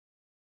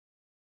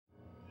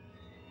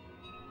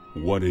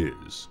What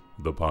is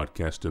the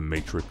Podcaster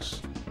Matrix?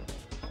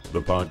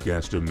 The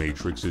Podcaster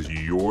Matrix is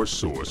your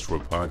source for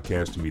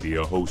podcast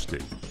media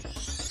hosting.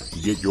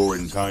 Get your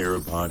entire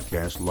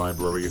podcast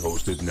library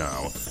hosted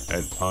now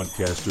at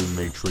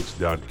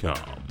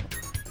podcastermatrix.com.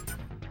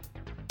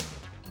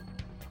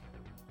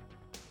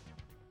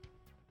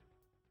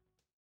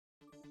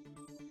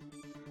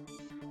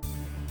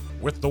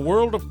 With the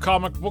world of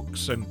comic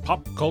books and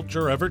pop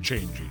culture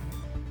ever-changing,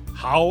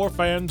 how are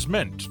fans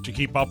meant to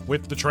keep up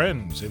with the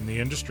trends in the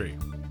industry?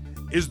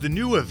 Is the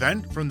new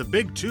event from the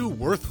Big Two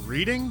worth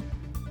reading?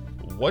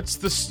 What's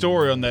the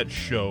story on that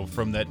show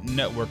from that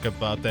network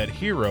about that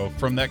hero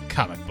from that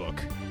comic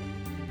book?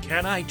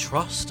 Can I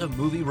trust a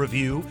movie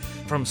review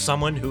from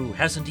someone who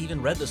hasn't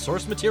even read the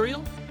source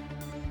material?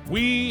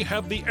 We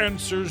have the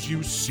answers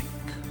you seek.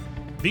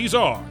 These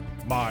are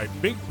my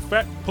Big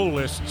Fat Pull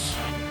List's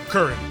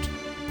current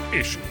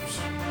issues.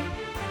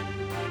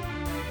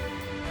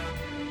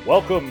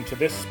 Welcome to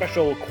this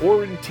special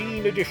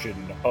quarantine edition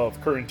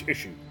of Current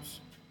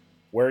Issues,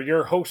 where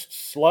your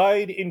hosts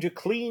slide into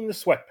clean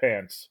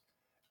sweatpants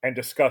and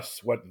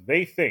discuss what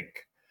they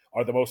think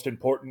are the most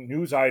important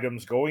news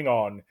items going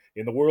on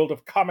in the world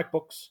of comic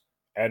books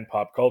and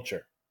pop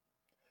culture.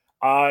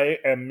 I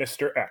am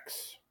Mr.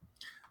 X.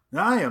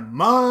 I am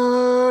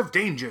Marv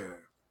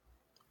Danger.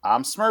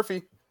 I'm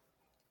Smurfy.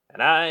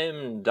 And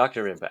I'm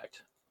Dr.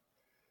 Impact.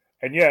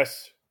 And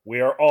yes,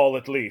 we are all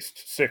at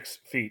least 6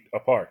 feet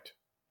apart.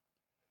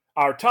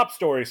 Our top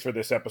stories for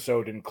this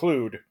episode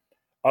include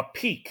a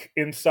peek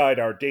inside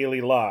our daily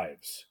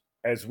lives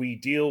as we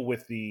deal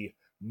with the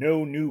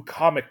no new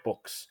comic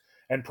books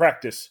and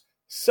practice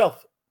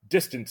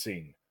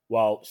self-distancing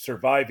while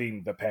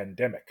surviving the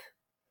pandemic.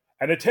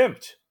 An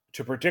attempt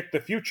to predict the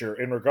future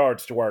in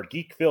regards to our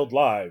geek-filled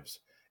lives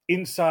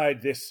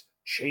inside this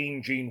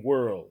changing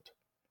world.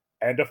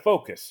 And a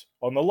focus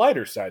on the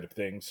lighter side of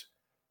things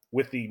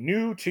with the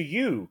New to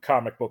You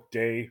Comic Book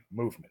Day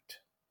movement.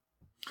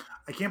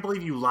 I can't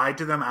believe you lied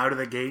to them out of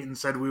the gate and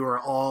said we were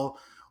all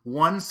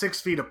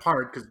 6 feet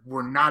apart because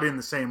we're not in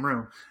the same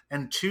room,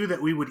 and 2,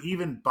 that we would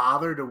even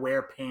bother to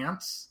wear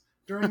pants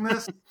during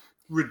this.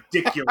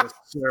 Ridiculous,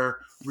 sir.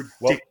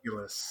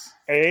 Ridiculous.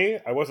 Well,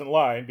 I wasn't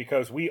lying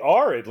because we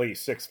are at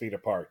least 6 feet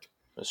apart.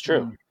 That's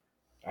true.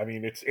 I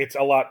mean, it's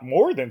a lot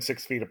more than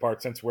 6 feet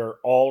apart since we're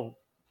all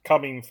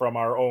coming from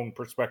our own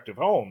prospective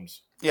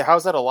homes. Yeah,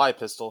 how's that a lie,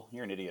 Pistol?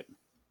 You're an idiot.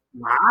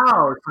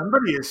 Wow,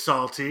 somebody is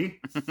salty.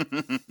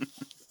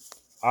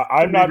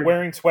 I'm not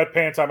wearing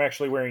sweatpants. I'm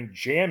actually wearing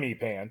jammy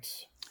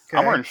pants. Okay.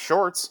 I'm wearing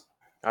shorts.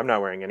 I'm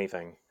not wearing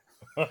anything.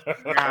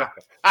 Yeah.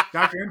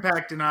 Dr.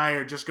 Impact and I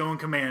are just going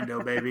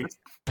commando, baby.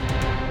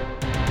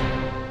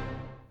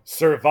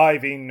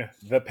 Surviving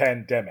the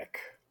pandemic.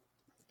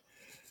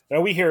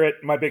 Now, we here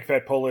at My Big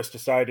Fat Pull List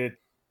decided,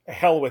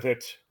 hell with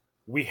it.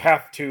 We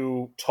have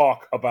to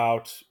talk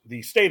about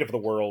the state of the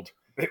world.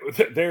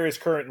 There is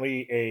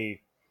currently a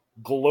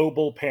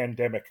global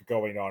pandemic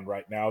going on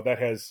right now that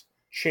has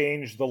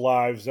changed the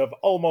lives of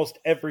almost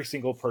every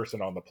single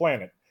person on the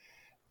planet.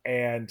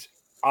 And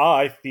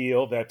I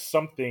feel that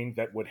something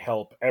that would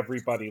help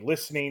everybody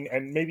listening,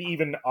 and maybe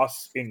even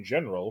us in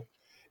general,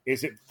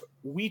 is if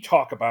we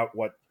talk about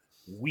what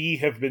we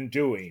have been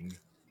doing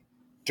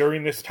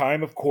during this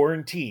time of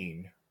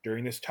quarantine,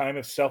 during this time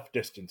of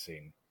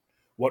self-distancing,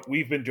 what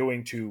we've been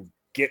doing to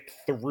get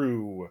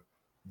through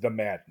the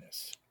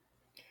madness.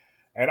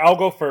 And I'll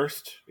go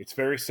first. It's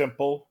very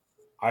simple.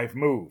 I've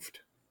moved.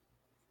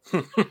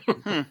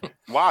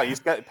 Wow, you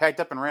just got packed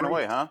up and ran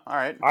away, huh? All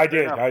right. I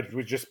did. I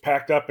was just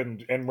packed up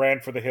and ran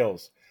for the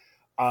hills.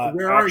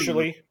 Where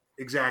actually, are you?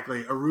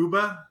 Exactly.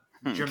 Aruba?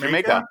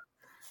 Jamaica?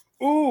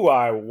 Ooh,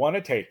 I want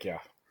to take you.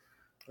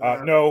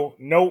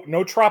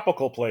 No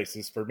tropical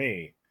places for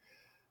me.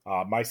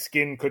 My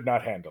skin could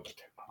not handle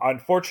it.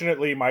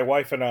 Unfortunately, my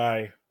wife and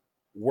I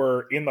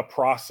were in the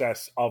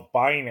process of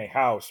buying a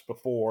house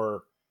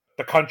before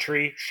the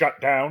country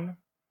shut down.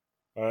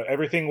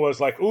 Everything was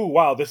like, ooh,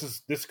 wow,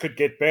 this could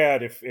get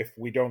bad if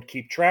we don't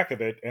keep track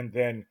of it. And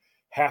then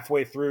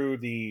halfway through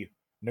the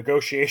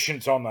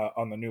negotiations on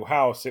the new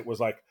house, it was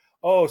like,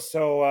 oh,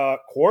 so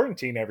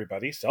quarantine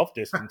everybody,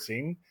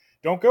 self-distancing,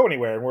 don't go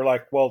anywhere. And we're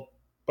like, well,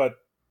 but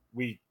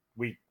we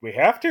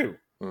have to.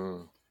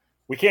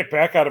 We can't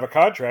back out of a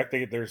contract.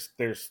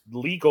 There's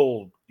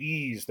legal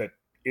ease that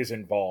is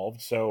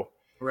involved. So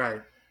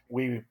Right.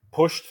 we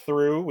pushed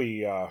through.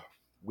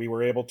 We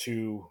were able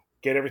to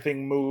get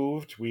everything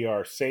moved. We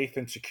are safe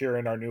and secure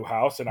in our new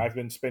house, and I've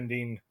been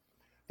spending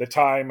the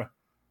time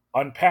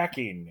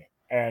unpacking.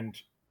 And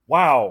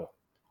wow,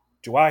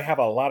 do I have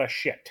a lot of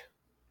shit.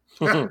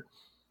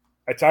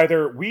 It's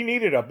either we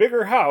needed a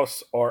bigger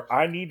house or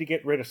I need to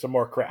get rid of some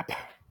more crap.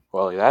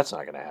 Well, that's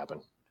not going to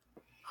happen.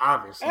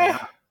 Obviously. I'm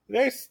not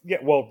going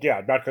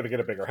to get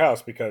a bigger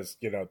house because,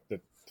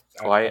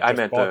 I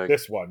meant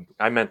this one.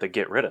 I meant to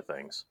get rid of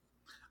things.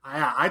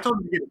 I told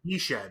him to get a he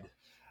shed.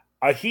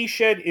 A he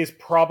shed is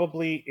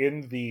probably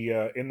in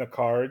the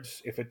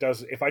cards.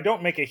 If I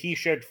don't make a he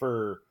shed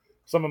for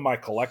some of my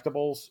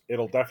collectibles.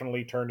 It'll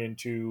definitely turn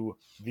into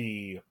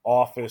the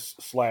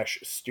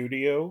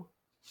office/studio.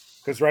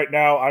 Because right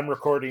now I'm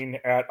recording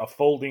at a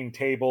folding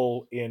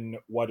table in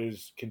what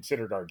is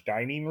considered our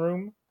dining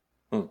room,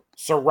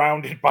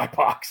 surrounded by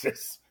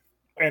boxes.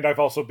 And I've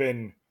also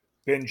been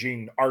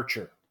binging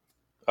Archer.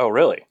 Oh,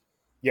 really?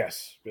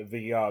 Yes,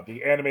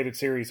 the animated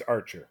series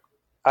Archer.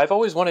 I've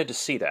always wanted to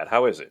see that.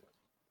 How is it?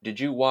 Did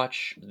you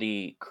watch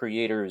the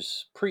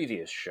creator's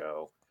previous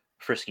show,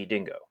 Frisky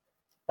Dingo?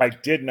 I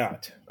did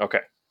not.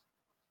 Okay.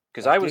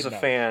 Because I I was did a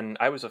not. fan.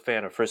 I was a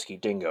fan of Frisky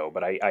Dingo,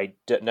 but I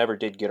never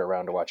did get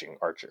around to watching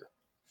Archer.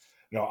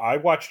 No, I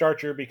watched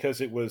Archer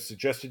because it was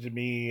suggested to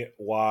me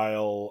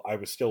while I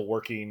was still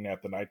working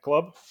at the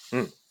nightclub.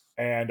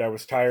 And I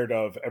was tired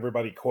of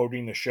everybody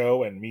quoting the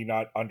show and me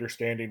not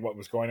understanding what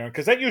was going on.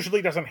 Because that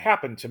usually doesn't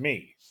happen to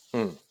me.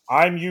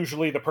 I'm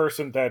usually the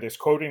person that is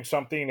quoting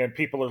something and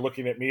people are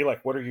looking at me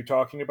like, what are you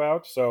talking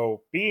about?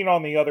 So being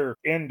on the other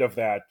end of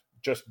that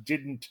just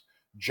didn't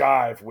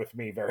jive with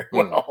me very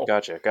well.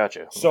 Gotcha.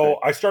 So Okay.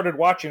 I started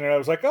watching and I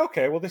was like,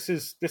 okay, well this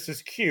is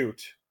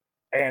cute.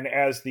 And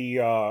as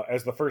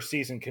the first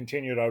season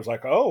continued, I was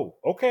like, oh,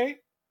 okay.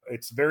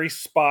 It's very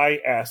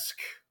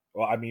spy-esque.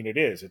 Well, I mean, it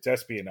is. It's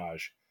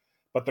espionage.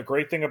 But the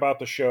great thing about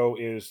the show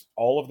is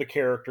all of the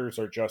characters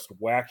are just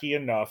wacky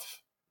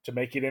enough to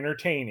make it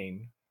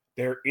entertaining.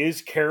 There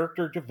is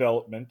character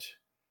development,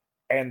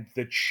 and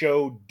the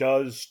show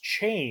does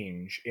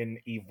change and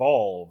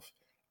evolve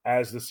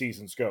as the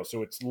seasons go.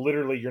 So it's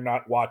literally, you're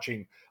not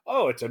watching,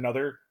 oh, it's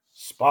another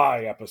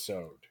spy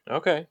episode.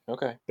 Okay.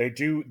 They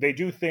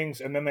do things,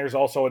 and then there's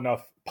also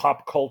enough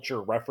pop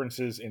culture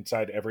references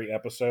inside every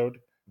episode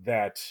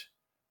that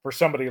for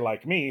somebody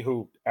like me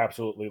who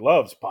absolutely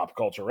loves pop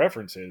culture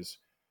references,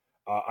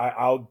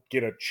 I'll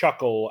get a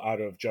chuckle out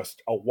of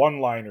just a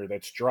one-liner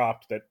that's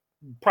dropped that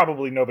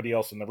probably nobody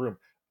else in the room.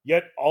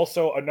 Yet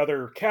also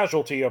another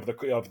casualty of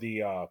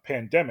the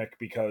pandemic,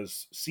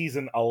 because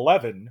season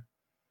 11,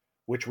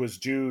 which was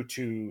due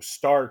to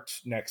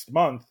start next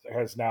month,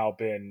 has now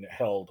been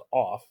held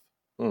off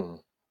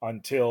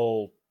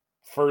until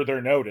further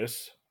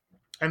notice.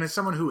 And as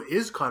someone who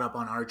is caught up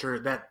on Archer,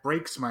 that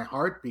breaks my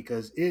heart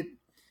because it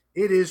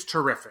is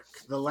terrific.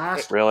 The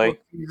last Really? 4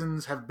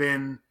 seasons have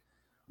been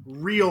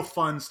real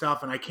fun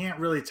stuff, and I can't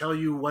really tell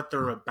you what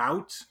they're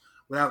about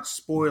without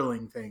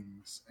spoiling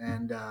things.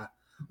 And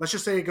let's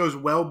just say it goes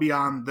well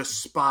beyond the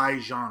spy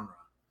genre.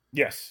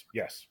 Yes,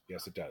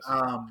 it does.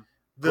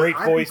 Great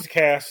voice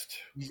cast.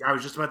 I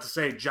was just about to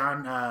say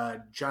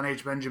John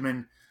H.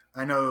 Benjamin.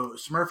 I know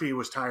Smurfy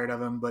was tired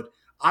of him, but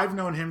I've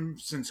known him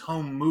since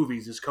Home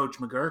Movies as Coach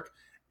McGurk,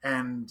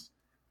 and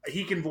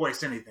he can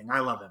voice anything. I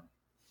love him.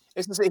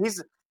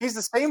 He's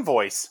the same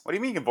voice. What do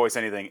you mean he can voice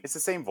anything? It's the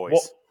same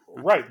voice.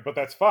 Well, right, but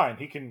that's fine.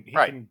 He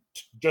can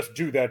just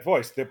do that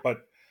voice.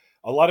 But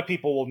a lot of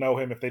people will know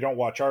him if they don't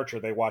watch Archer.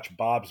 They watch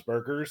Bob's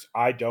Burgers.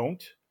 I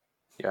don't.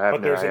 Yeah,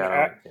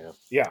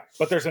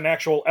 But there's an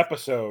actual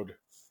episode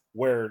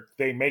where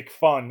they make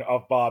fun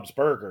of Bob's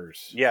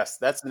Burgers. Yes,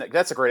 that's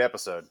a great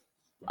episode.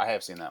 I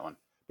have seen that one.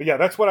 But yeah,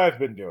 that's what I've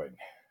been doing.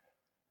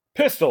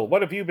 Pistol,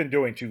 what have you been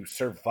doing to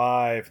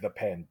survive the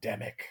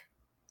pandemic?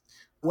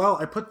 Well,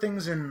 I put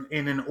things in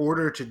an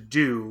order to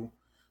do,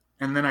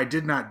 and then I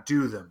did not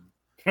do them.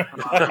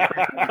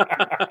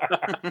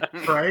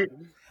 Right?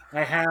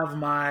 I have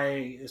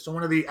so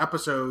one of the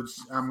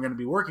episodes I'm going to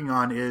be working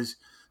on is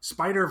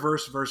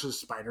Spider-Verse versus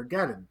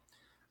Spider-Geddon.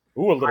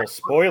 Ooh, a little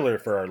spoiler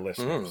for our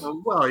listeners.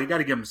 Well, you got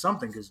to give them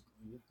something because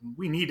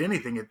we need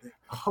anything.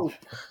 Hope.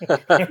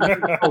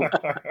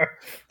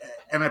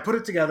 And I put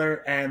it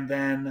together, and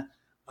then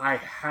I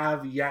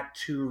have yet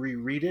to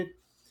reread it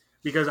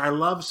because I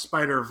love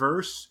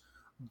Spider-Verse,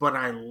 but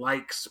I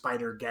like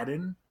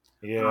Spider-Geddon.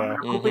 Yeah.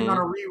 I'm hoping on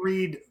a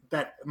reread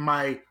that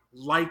my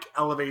like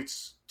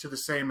elevates to the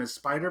same as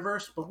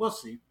Spider-Verse, but we'll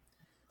see.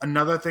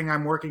 Another thing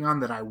I'm working on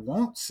that I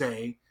won't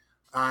say,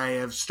 I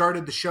have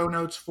started the show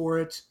notes for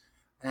it,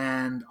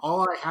 and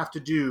all I have to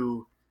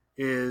do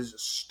is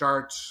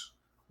start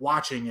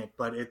watching it,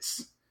 but it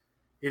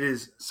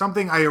is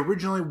something I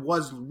originally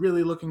was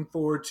really looking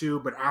forward to,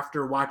 but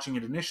after watching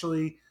it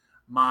initially,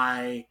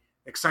 my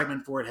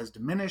excitement for it has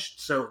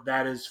diminished, so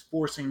that is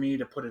forcing me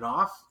to put it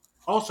off.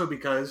 Also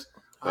because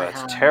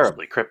that's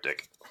terribly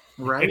cryptic.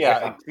 Right?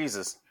 Yeah,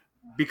 Jesus.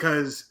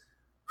 Because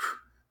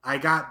I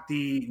got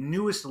the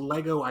newest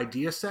Lego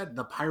idea set,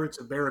 the Pirates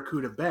of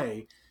Barracuda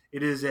Bay.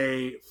 It is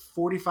a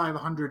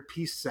 4,500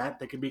 piece set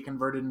that can be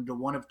converted into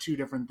one of two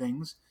different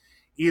things.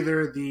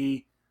 Either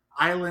the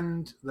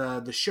island,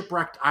 the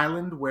shipwrecked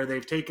island where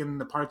they've taken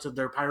the parts of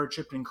their pirate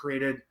ship and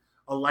created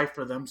a life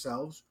for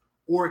themselves,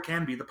 or it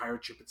can be the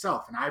pirate ship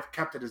itself. And I've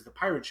kept it as the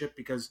pirate ship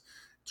because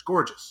it's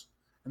gorgeous.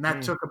 And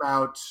that took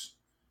about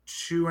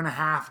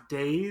 2.5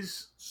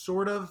 days,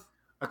 sort of.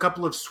 A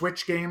couple of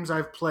Switch games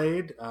I've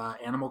played,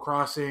 Animal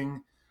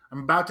Crossing.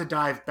 I'm about to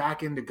dive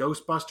back into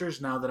Ghostbusters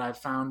now that I've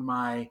found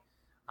my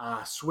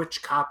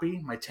Switch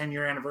copy, my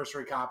 10-year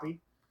anniversary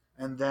copy.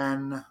 And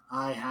then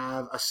I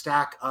have a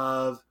stack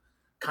of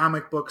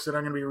comic books that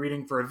I'm going to be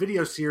reading for a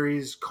video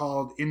series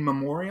called In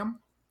Memoriam.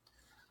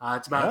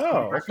 It's about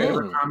Oh, my okay.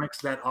 favorite comics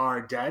that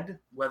are dead,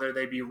 whether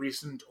they be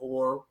recent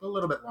or a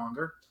little bit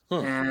longer.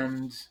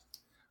 And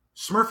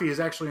Smurfy has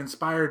actually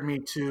inspired me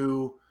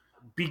to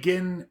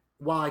begin,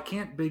 while I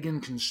can't begin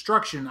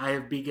construction, I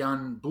have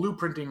begun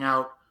blueprinting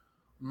out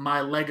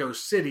my Lego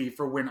city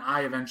for when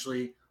I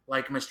eventually,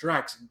 like Mr.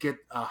 X, get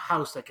a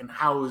house that can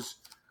house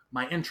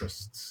my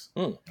interests.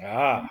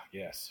 Ah,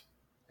 yes.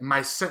 And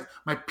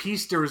my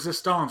piece de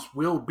resistance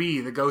will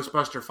be the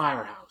Ghostbuster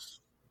Firehouse.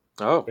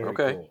 Oh, Very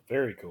okay. cool.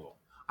 Very cool.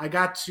 I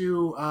got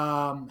to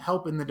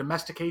help in the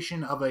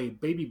domestication of a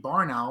baby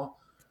barn owl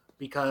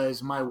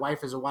because my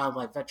wife is a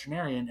wildlife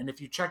veterinarian. And if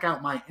you check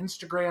out my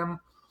Instagram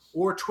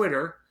or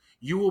Twitter,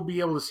 you will be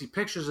able to see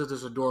pictures of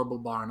this adorable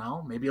barn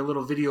owl, maybe a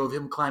little video of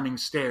him climbing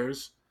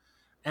stairs,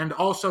 and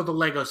also the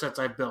Lego sets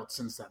I've built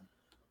since then.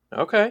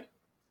 Okay.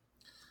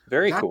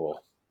 Very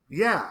cool.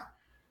 Yeah.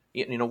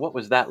 You know, what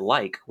was that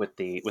like with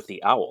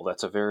the owl?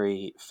 That's a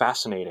very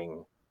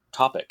fascinating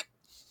topic.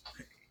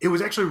 It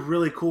was actually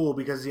really cool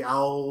because the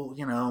owl,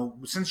 you know,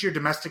 since you're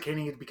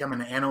domesticating it to become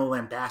an animal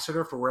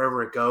ambassador for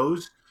wherever it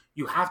goes,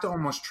 you have to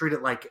almost treat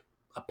it like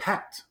a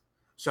pet.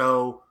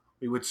 So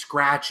we would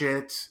scratch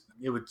it,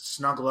 it would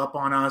snuggle up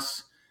on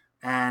us.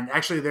 And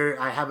actually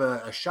I have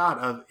a shot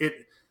of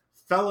it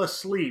fell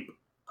asleep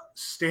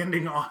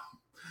standing on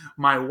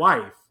my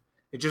wife.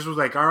 It just was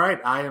like, all right,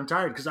 I am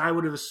tired. Because I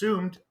would have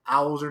assumed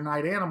owls are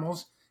night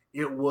animals.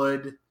 It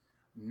would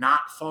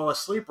not fall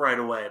asleep right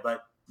away.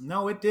 But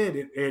no, it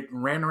did. It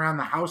ran around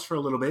the house for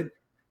a little bit.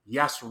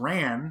 Yes,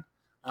 ran,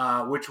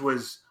 which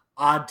was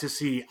odd to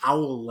see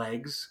owl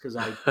legs. Because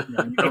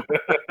you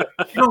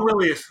don't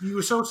really, you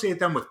associate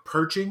them with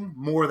perching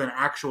more than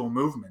actual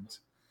movement.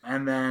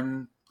 And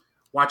then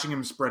watching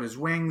him spread his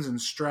wings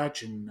and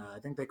stretch. And I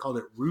think they called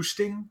it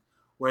roosting,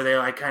 where they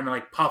like kind of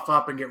like puff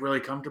up and get really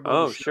comfortable.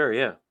 Oh, sure,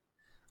 yeah.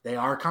 They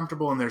are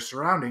comfortable in their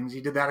surroundings. He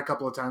did that a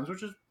couple of times,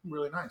 which is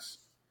really nice.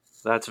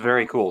 That's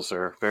very cool,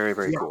 sir. Very,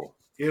 very cool.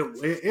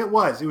 It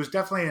was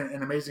definitely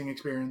an amazing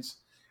experience.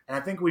 And I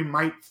think we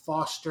might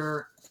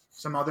foster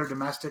some other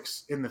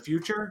domestics in the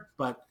future,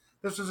 but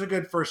this was a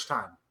good first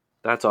time.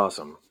 That's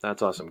awesome.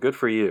 That's awesome. Good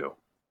for you.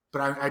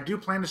 But I do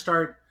plan to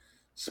start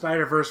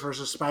Spider-Verse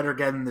versus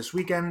Spider-Geddon this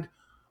weekend,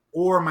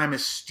 or my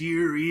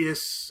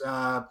mysterious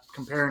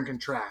compare and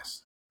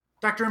contrast.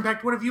 Dr.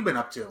 Impact, what have you been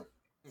up to?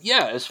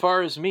 Yeah, as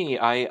far as me,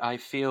 I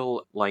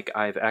feel like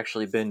I've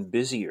actually been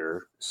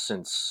busier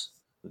since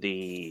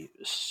the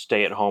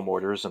stay-at-home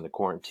orders and the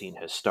quarantine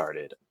has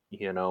started.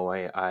 You know,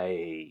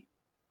 I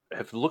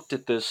have looked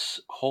at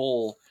this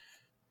whole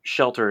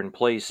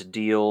shelter-in-place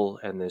deal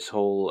and this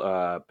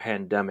whole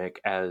pandemic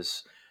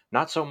as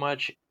not so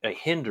much a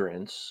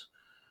hindrance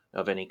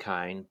of any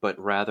kind, but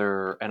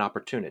rather an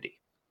opportunity.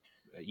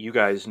 You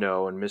guys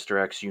know, and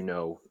Mr. X, you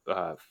know,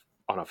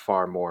 on a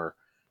far more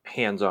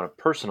hands on a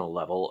personal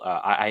level,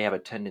 I have a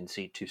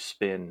tendency to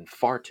spin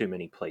far too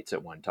many plates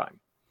at one time.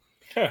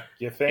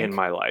 You think? In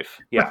my life.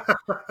 Yeah.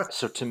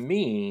 So to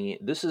me,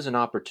 this is an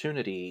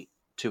opportunity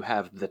to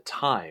have the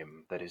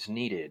time that is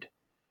needed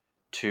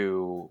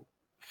to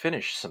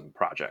finish some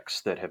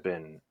projects that have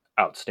been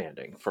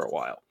outstanding for a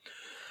while.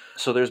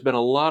 So there's been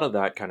a lot of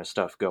that kind of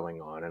stuff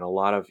going on, and a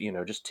lot of, you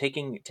know, just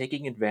taking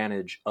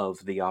advantage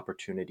of the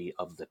opportunity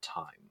of the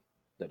time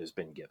that has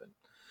been given.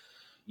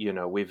 You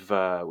know, we've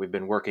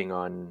been working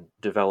on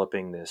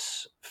developing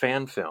this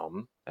fan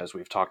film, as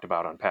we've talked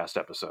about on past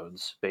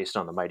episodes, based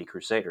on the Mighty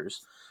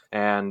Crusaders,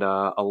 and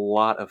a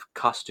lot of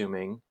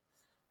costuming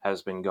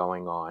has been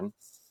going on.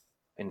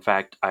 In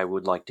fact, I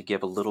would like to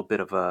give a little bit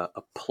of a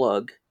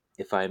plug,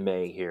 if I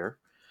may, here.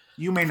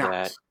 You may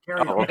not.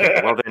 Carry on.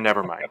 Okay. Well, then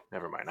never mind.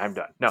 Never mind. I'm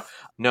done.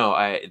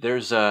 No.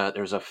 There's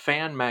a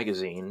fan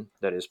magazine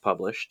that is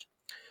published.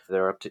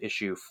 They're up to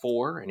issue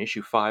 4, and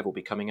issue 5 will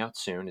be coming out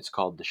soon. It's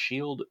called the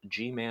Shield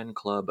G-Man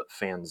Club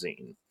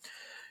Fanzine,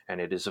 and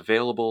it is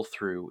available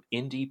through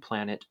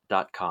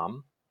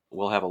indieplanet.com.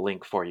 We'll have a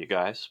link for you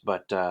guys,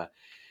 but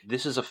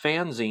this is a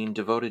fanzine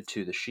devoted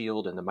to the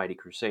Shield and the Mighty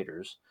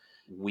Crusaders.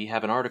 We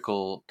have an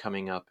article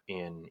coming up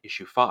in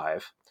issue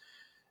 5.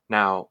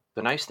 Now,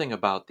 the nice thing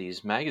about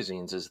these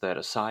magazines is that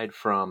aside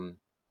from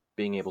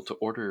being able to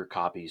order your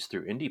copies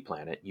through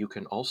IndiePlanet, you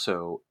can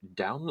also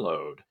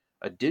download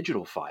a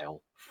digital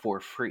file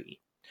for free.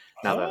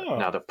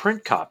 Now, the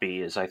print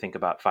copy is, I think,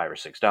 about $5 or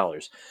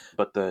 $6,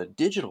 but the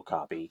digital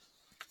copy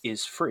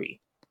is free.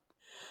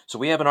 So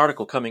we have an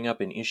article coming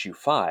up in issue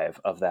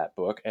 5 of that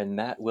book, and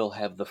that will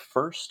have the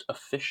first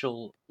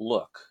official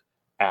look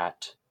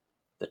at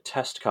the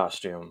test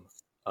costume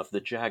of the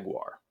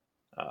Jaguar.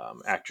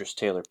 Actress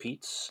Taylor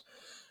Peets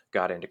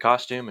got into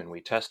costume, and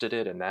we tested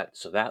it, and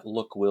that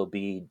look will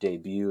be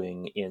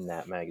debuting in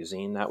that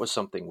magazine. That was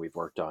something we've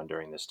worked on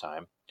during this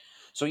time.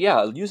 So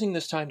yeah, using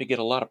this time to get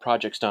a lot of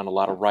projects done, a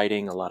lot of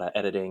writing, a lot of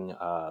editing,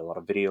 a lot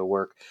of video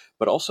work,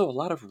 but also a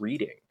lot of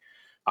reading.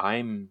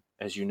 I'm,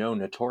 as you know,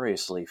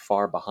 notoriously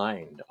far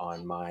behind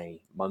on my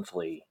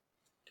monthly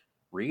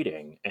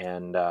reading,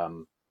 and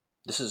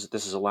this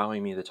is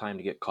allowing me the time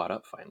to get caught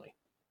up finally.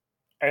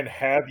 And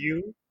have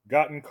you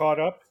gotten caught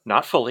up?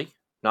 Not fully.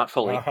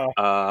 Uh-huh.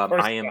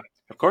 I am.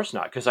 Of course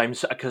not,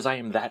 because I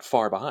am that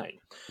far behind.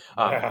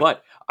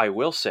 But I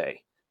will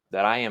say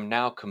that I am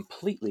now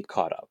completely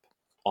caught up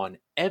on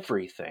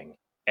everything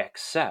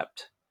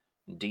except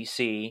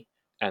DC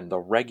and the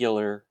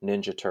regular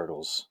Ninja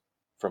Turtles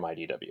from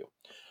IDW.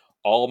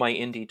 All my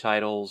indie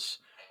titles,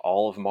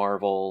 all of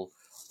Marvel,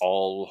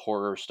 all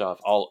horror stuff,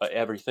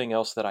 everything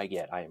else that I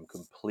get, I am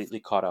completely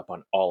caught up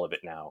on all of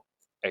it now,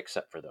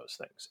 except for those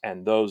things,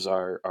 and those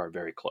are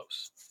very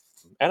close.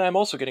 And I'm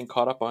also getting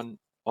caught up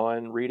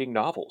on reading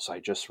novels. I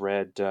just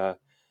read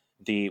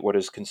what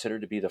is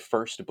considered to be the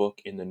first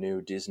book in the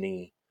new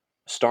Disney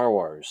Star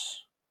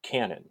Wars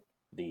canon,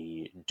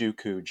 the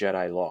Dooku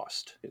Jedi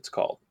Lost, it's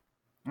called.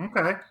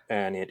 Okay.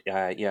 And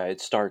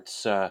it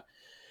starts.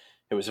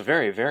 It was a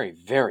very, very,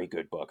 very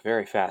good book.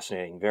 Very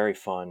fascinating, very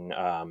fun.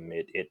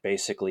 It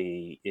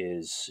basically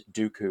is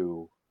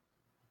Dooku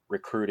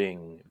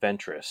recruiting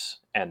Ventress,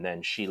 and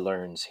then she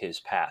learns his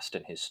past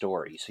and his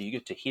story. So you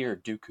get to hear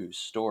Dooku's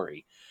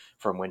story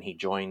from when he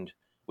joined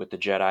with the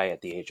Jedi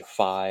at the age of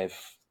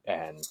 5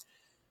 and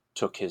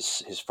took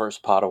his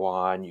first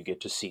Padawan. You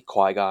get to see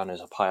Qui-Gon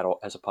as a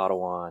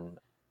Padawan,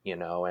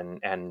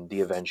 and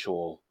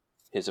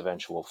his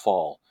eventual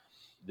fall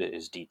that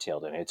is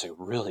detailed in it. It's a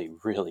really,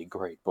 really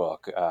great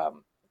book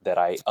that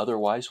I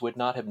otherwise would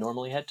not have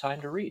normally had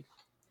time to read.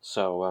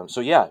 So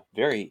yeah,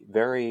 very,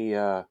 very,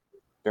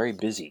 very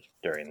busy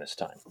during this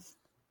time.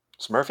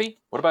 Smurfy,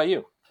 what about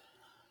you?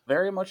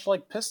 Very much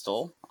like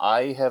Pistol,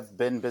 I have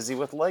been busy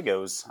with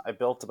Legos. I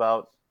built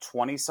about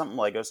 20-something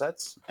Lego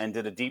sets and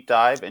did a deep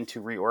dive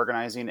into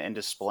reorganizing and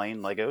displaying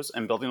Legos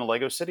and building a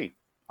Lego city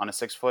on a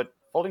 6-foot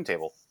folding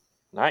table.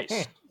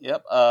 Nice.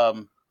 Yep.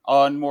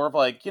 On more of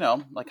like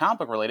comic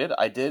book related,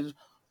 I did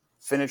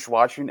finish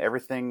watching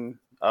everything,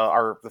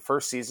 the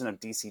first season of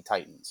DC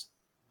Titans.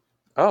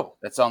 Oh.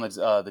 That's on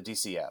the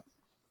DC app.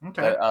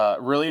 Okay.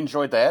 Really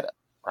enjoyed that.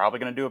 Probably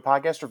going to do a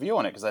podcast review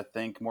on it because I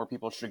think more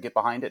people should get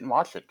behind it and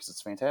watch it because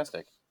it's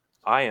fantastic.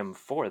 I am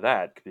for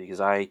that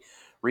because I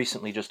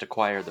recently just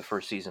acquired the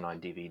first season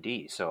on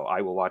DVD, so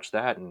I will watch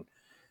that and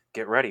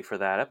get ready for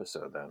that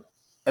episode then.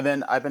 And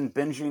then I've been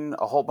binging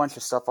a whole bunch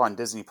of stuff on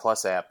Disney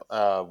Plus app,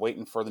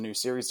 waiting for the new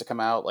series to come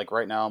out. Like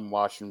right now I'm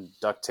watching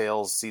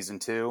DuckTales Season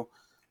 2,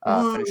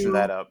 finishing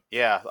that up.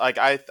 Yeah, like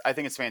I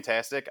think it's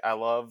fantastic. I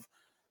love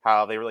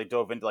how they really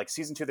dove into, like,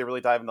 Season 2, they really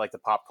dive into, like, the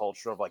pop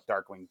culture of, like,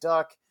 Darkwing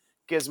Duck,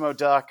 Gizmo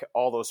Duck,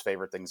 all those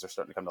favorite things are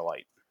starting to come to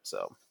light.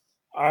 So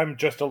I'm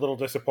just a little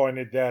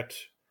disappointed that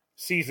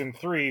Season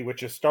 3,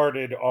 which is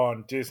started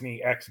on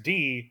Disney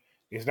XD,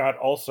 is not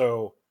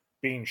also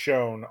being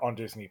shown on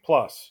Disney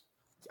Plus.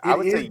 I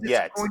would say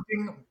yet.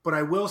 But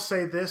I will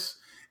say this: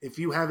 if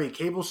you have a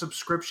cable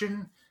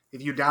subscription,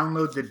 if you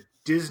download the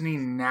Disney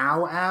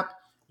Now app,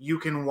 you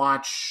can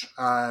watch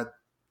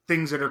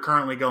things that are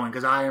currently going.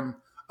 Because I am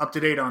up to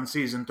date on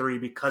Season 3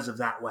 because of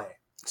that way.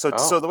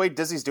 So the way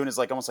Disney's doing is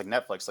like almost like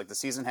Netflix. Like the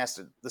season has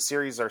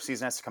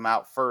to come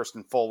out first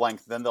in full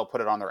length, then they'll put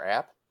it on their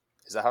app.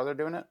 Is that how they're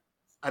doing it?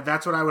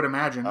 That's what I would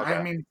imagine. Okay.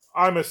 I mean,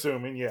 I'm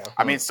assuming, yeah.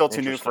 I mean, it's still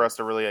too new for us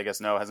to really, I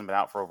guess, know. It hasn't been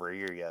out for over a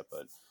year yet,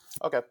 but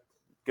okay.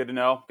 Good to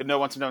know. Good to know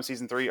once we're done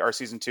Season 3 or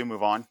Season 2,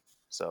 move on.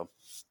 So,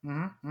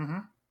 and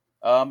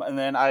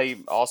then I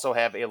also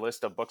have a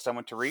list of books I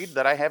want to read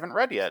that I haven't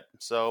read yet.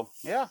 So,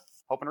 yeah,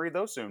 hoping to read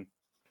those soon.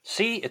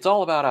 See, it's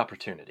all about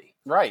opportunity.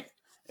 Right.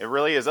 It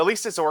really is. At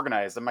least it's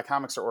organized, and my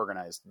comics are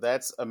organized.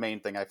 That's a main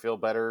thing. I feel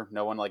better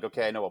knowing, like,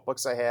 okay, I know what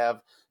books I have.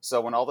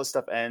 So when all this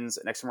stuff ends,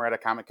 next time we're at a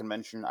comic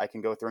convention, I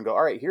can go through and go,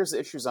 all right, here's the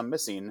issues I'm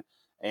missing,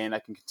 and I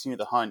can continue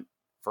the hunt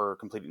for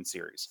completing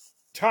series.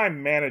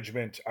 Time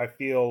management, I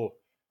feel,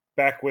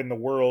 back when the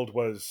world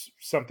was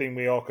something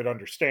we all could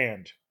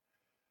understand,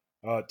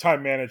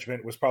 time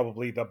management was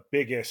probably the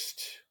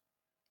biggest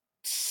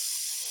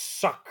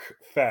suck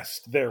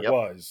fest there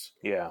was.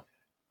 Yeah.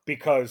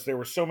 Because there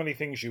were so many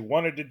things you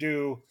wanted to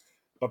do,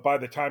 but by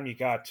the time you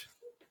got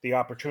the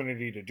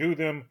opportunity to do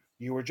them,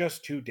 you were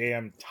just too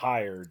damn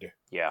tired.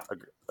 Yeah.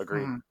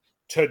 Agreed.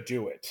 To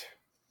do it.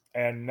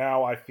 And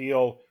now I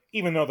feel,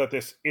 even though that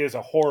this is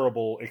a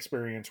horrible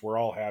experience we're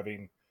all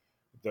having,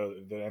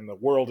 and the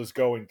world is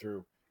going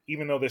through,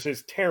 even though this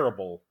is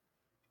terrible,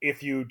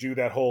 if you do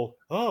that whole,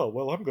 oh,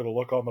 well, I'm going to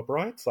look on the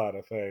bright side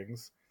of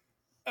things,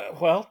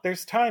 well,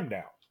 there's time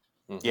now.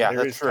 Yeah,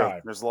 there that's true. Time.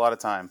 There's a lot of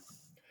time.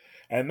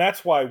 And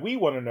that's why we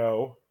want to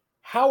know,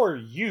 how are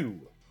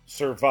you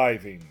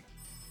surviving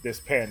this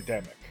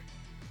pandemic?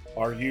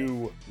 Are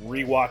you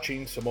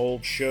rewatching some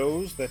old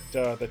shows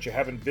that you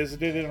haven't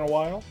visited in a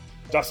while?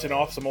 Dusting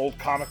off some old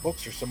comic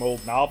books or some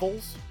old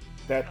novels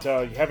that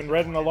you haven't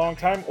read in a long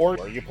time? Or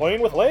are you playing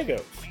with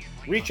Legos?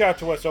 Reach out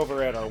to us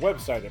over at our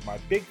website at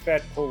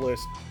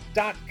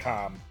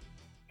mybigfatpulllist.com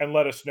and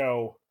let us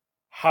know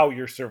how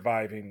you're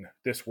surviving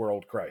this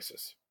world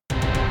crisis.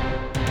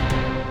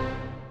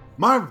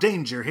 Marv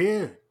Danger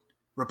here,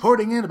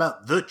 reporting in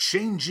about the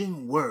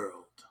changing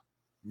world.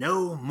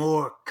 No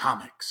more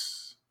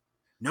comics,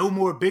 no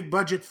more big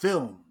budget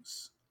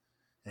films,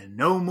 and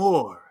no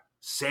more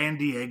San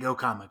Diego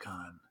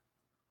Comic-Con.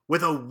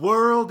 With a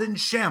world in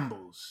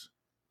shambles,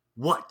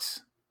 what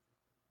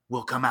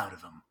will come out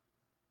of them?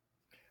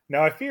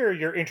 Now, I fear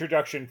your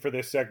introduction for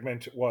this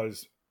segment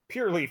was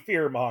purely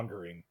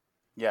fear-mongering.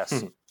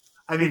 Yes.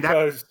 I mean,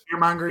 Because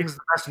fear-mongering is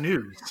the best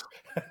news.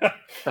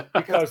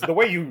 because the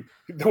way you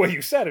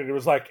said it, it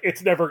was like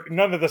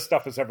none of this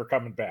stuff is ever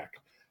coming back.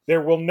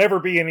 There will never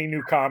be any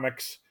new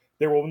comics.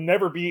 There will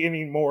never be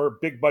any more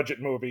big budget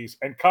movies,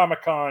 and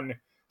Comic-Con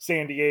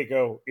San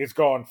Diego is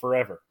gone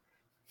forever.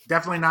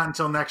 Definitely not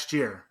until next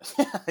year.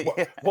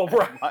 Yeah. Well,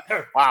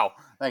 right. Wow.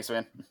 Thanks,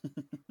 man.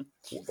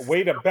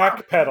 Way to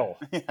backpedal.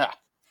 Yeah.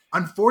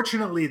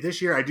 Unfortunately,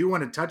 this year I do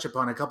want to touch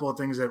upon a couple of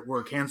things that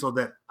were canceled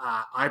that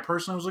I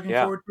personally was looking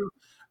forward to,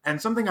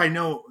 and something I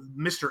know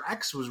Mr.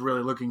 X was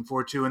really looking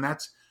forward to, and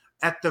that's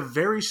at the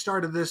very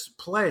start of this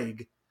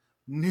plague,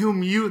 New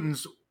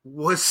Mutants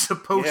was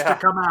supposed to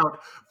come out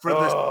for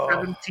the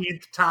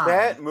 17th time.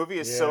 That movie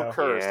is so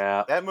cursed.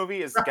 Yeah. That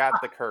movie has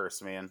got the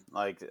curse, man.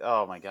 Like,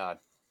 oh my God.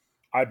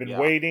 I've been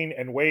waiting,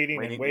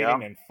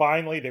 and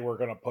finally they were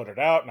going to put it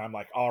out, and I'm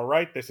like, all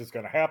right, this is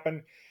going to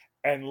happen.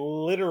 And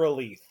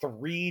literally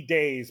 3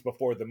 days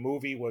before the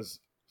movie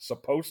was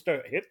supposed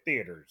to hit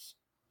theaters,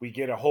 we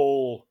get a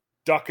whole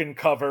duck and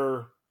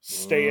cover,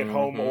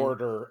 stay-at-home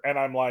order, and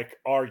I'm like,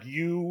 are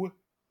you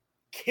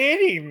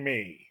kidding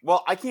me?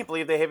 Well, I can't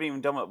believe they haven't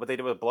even done what they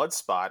did with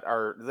Bloodspot.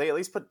 Or they at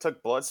least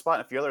took Bloodspot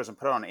and a few others and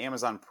put it on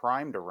Amazon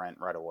Prime to rent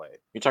right away.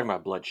 You're talking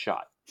about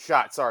Bloodshot.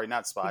 Shot, sorry,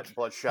 not Spot.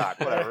 Bloodshot,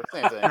 whatever.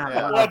 Same thing.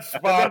 Yeah.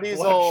 Bloodspot, Vin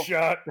Diesel,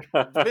 Bloodshot.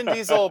 Vin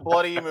Diesel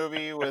bloody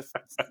movie with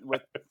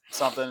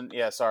something.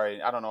 Yeah,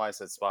 sorry, I don't know why I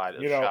said Spot.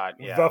 You know, Shot.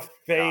 Yeah. the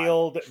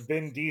failed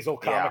Vin Diesel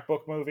comic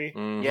book movie.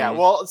 Mhm. Yeah,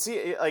 well,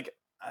 see, like,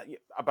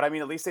 but I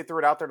mean, at least they threw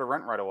it out there to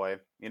rent right away.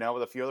 You know,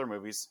 with a few other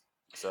movies.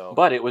 So,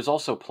 But it was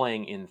also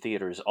playing in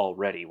theaters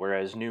already,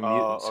 whereas New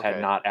Mutants okay.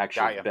 had not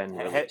actually Got ya. been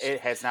released.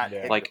 It has not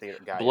hit Like, the theater.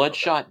 Got ya.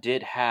 Bloodshot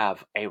did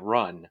have a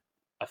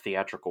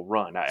theatrical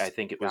run. I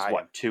think it was, Got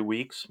ya. 2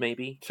 weeks,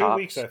 maybe? 2 tops?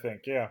 weeks, I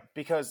think, yeah.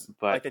 Because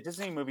But- like the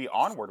Disney movie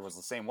Onward was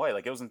the same way.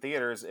 Like it was in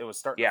theaters, it was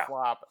starting Yeah. to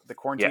flop. The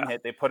quarantine Yeah.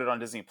 hit, they put it on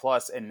Disney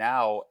Plus, and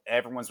now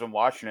everyone's been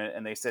watching it,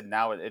 and they said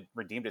now it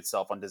redeemed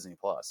itself on Disney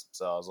Plus.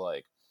 So I was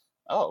like,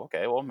 oh,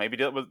 okay, well maybe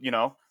do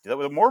that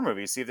with more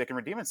movies, see if they can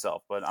redeem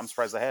itself. But I'm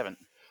surprised they haven't.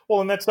 Well,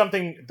 and that's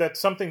something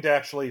to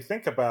actually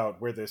think about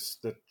where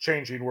the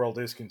changing world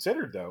is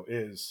considered, though,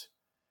 is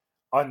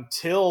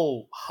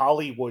until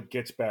Hollywood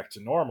gets back to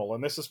normal,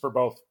 and this is for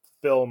both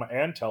film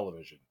and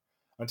television,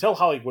 until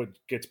Hollywood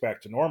gets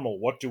back to normal,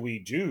 what do we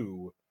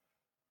do?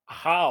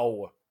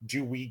 How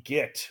do we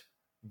get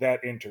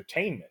that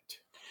entertainment?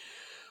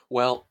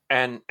 Well,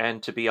 and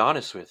to be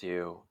honest with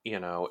you,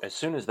 as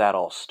soon as that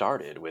all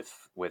started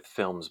with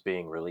films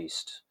being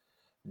released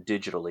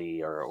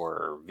digitally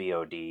or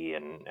VOD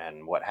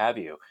and what have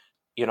you,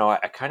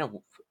 I kind of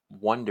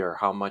wonder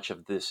how much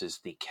of this is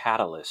the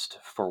catalyst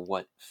for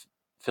what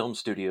film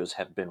studios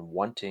have been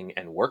wanting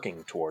and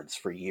working towards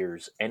for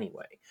years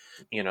anyway.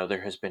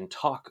 There has been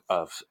talk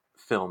of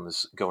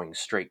films going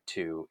straight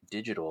to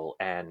digital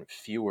and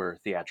fewer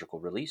theatrical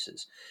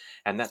releases.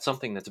 And that's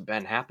something that's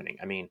been happening.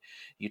 I mean,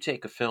 you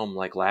take a film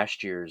like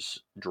last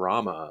year's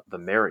drama, The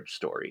Marriage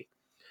Story,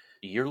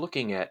 you're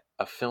looking at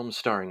a film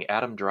starring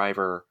Adam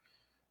Driver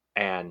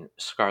and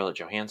Scarlett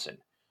Johansson,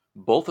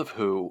 both of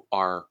who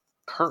are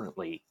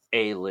currently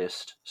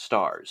A-list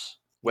stars.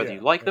 Whether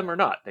you like them or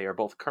not, they are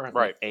both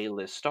currently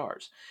A-list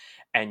stars.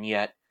 And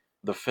yet,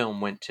 the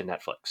film went to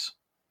Netflix.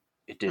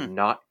 It did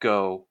not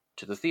go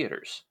to the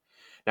theaters.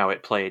 Now,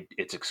 it played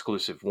its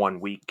exclusive 1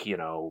 week,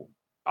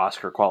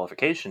 Oscar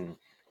qualification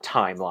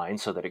timeline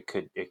so that it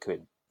could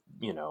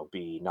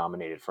be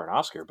nominated for an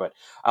Oscar. But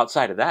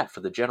outside of that,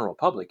 for the general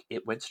public,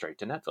 it went straight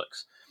to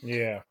Netflix.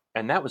 Yeah.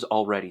 And that was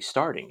already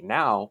starting.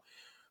 Now,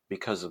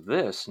 because of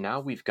this, now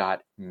we've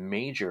got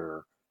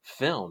major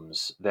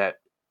films that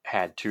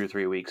had 2 or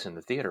 3 weeks in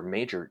the theater,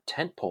 major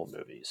tentpole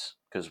movies.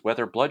 Because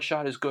whether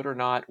Bloodshot is good or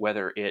not,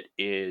 whether it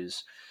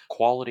is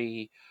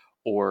quality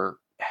or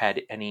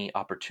had any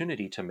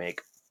opportunity to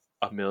make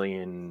 $1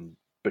 million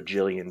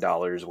bajillion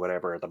dollars,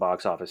 whatever, at the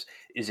box office,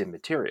 is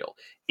immaterial.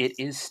 It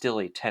is still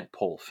a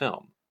tentpole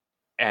film.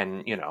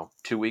 And,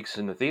 2 weeks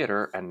in the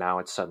theater, and now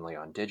it's suddenly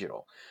on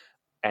digital.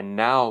 And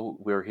now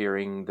we're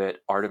hearing that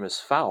Artemis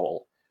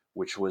Fowl,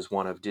 which was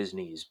one of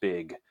Disney's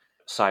big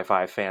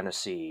sci-fi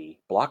fantasy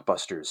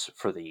blockbusters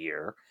for the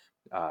year,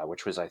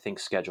 which was, I think,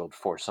 scheduled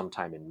for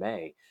sometime in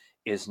May,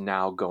 is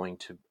now going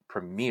to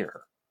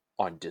premiere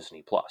on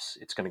Disney Plus.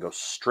 It's going to go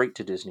straight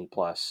to Disney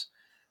Plus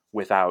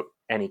without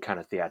any kind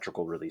of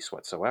theatrical release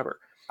whatsoever.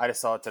 I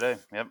just saw it today.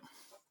 Yep.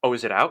 Oh,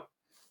 is it out?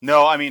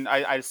 No, I mean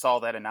I saw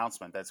that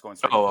announcement that's going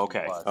straight. Oh, to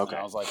Disney okay, Plus, okay.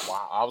 And I was like,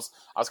 wow. I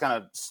was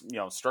kind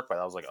of struck by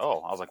that. I was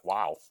like,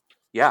 wow.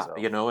 Yeah,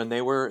 So- and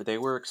they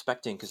were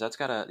expecting, because that's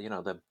got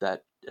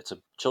that it's a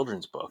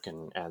children's book,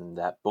 and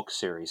that book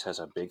series has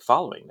a big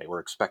following. They were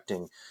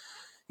expecting,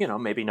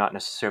 maybe not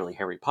necessarily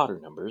Harry Potter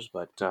numbers,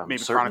 but Maybe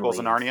certainly, Chronicles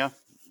of Narnia.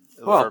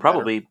 Well, Or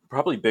better.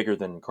 probably bigger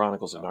than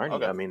Chronicles of Narnia.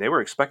 Okay. I mean, they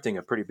were expecting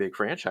a pretty big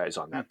franchise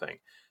on that thing,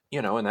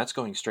 and that's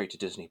going straight to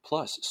Disney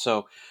Plus.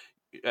 So,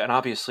 and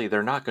obviously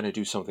they're not going to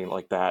do something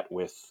like that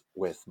with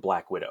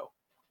Black Widow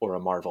or a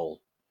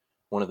Marvel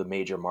one of the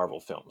major Marvel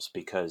films,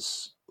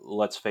 because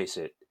let's face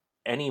it,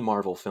 any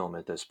Marvel film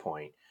at this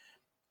point,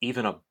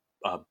 even a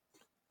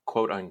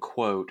quote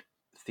unquote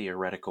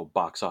theoretical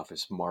box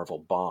office Marvel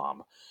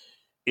bomb,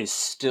 is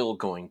still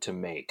going to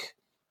make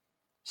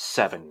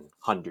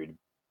 $700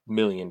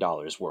 million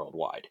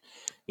worldwide,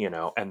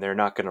 and they're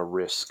not going to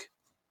risk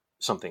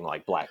something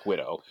like Black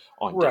Widow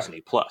on Right.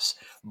 Disney Plus.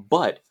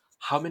 But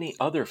how many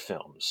other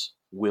films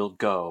will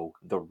go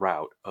the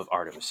route of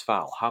Artemis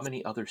Fowl? How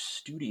many other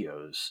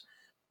studios,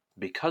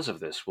 because of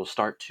this, will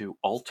start to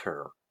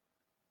alter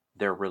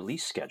their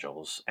release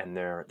schedules and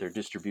their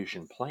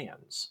distribution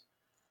plans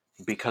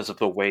because of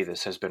the way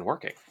this has been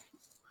working?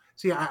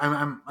 See,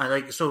 I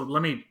like. So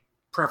let me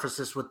preface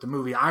this with the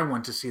movie I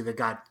want to see that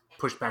got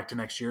pushed back to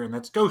next year, and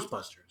that's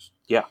Ghostbusters.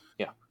 Yeah.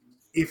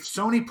 If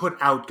Sony put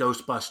out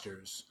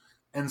Ghostbusters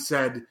and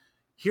said,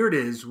 "Here it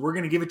is, we're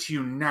going to give it to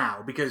you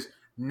now," because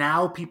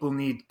now people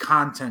need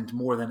content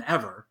more than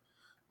ever.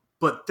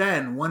 But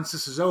then once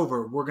this is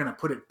over, we're going to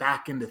put it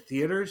back into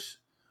theaters.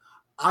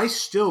 I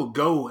still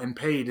go and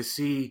pay to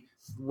see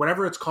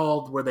whatever it's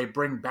called, where they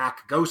bring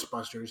back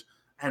Ghostbusters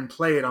and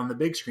play it on the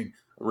big screen.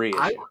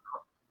 Reissue.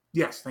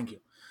 Yes, thank you.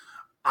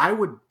 I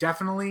would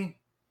definitely,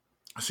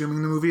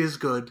 assuming the movie is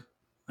good,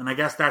 and I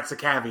guess that's a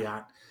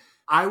caveat,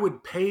 I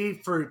would pay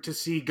to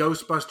see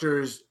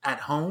Ghostbusters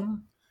at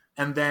home,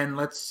 and then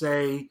let's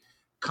say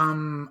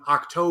come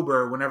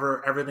October,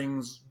 whenever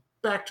everything's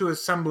back to a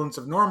semblance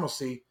of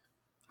normalcy,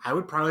 I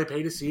would probably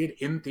pay to see it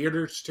in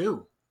theaters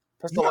too.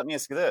 Pistol, let me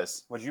ask you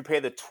this. Would you pay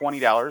the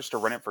 $20 to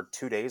rent it for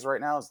 2 days right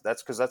now?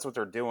 That's because that's what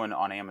they're doing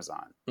on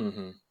Amazon.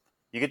 Mm-hmm.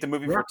 You get the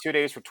movie for 2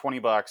 days for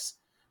 $20,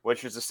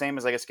 which is the same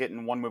as, I guess,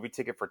 getting one movie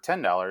ticket for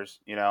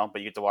 $10,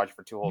 but you get to watch it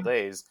for 2 whole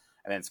days,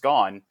 and then it's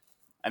gone.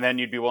 And then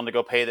you'd be willing to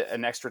go pay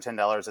an extra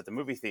 $10 at the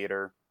movie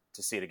theater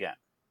to see it again.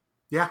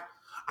 Yeah.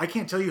 I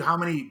can't tell you how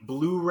many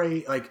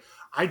Blu-ray,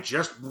 I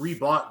just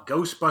rebought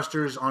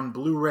Ghostbusters on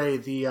Blu-ray,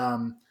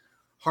 the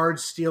hard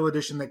steel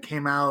edition that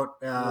came out.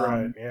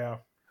 Right, yeah.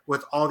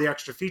 With all the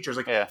extra features.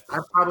 Yeah.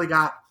 I've probably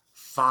got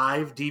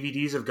 5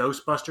 DVDs of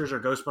Ghostbusters or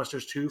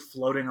Ghostbusters 2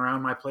 floating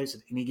around my place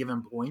at any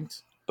given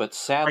point. But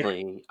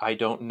sadly, I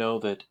don't know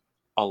that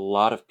a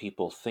lot of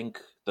people think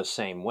the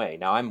same way.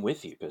 Now, I'm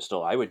with you,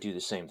 Pistol. I would do the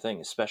same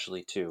thing,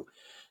 especially to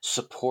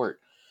support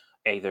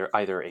either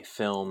a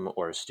film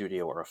or a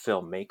studio or a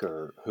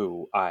filmmaker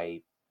who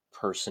I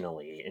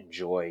personally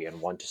enjoy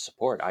and want to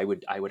support. I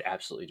would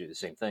absolutely do the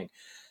same thing.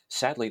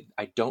 Sadly,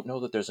 I don't know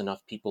that there's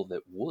enough people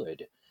that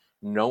would,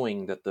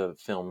 knowing that the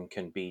film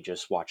can be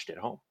just watched at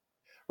home.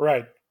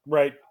 Right.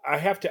 I'd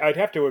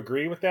have to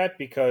agree with that,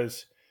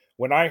 because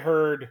when I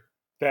heard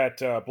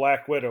that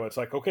Black Widow, it's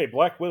like, okay,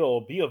 Black Widow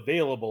will be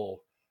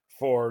available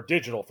for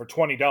digital for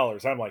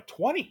 $20. I'm like,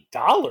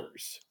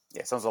 $20?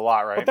 Yeah, sounds a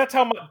lot, right? But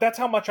that's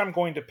how much I'm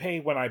going to pay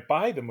when I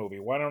buy the movie.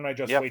 Why don't I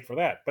just wait for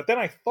that? But then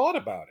I thought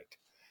about it.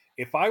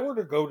 If I were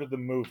to go to the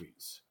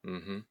movies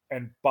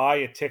and buy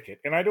a ticket,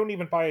 and I don't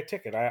even buy a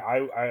ticket,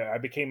 I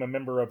became a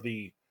member of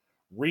the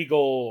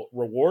Regal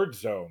Reward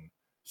Zone,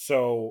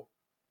 so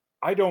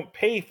I don't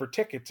pay for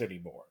tickets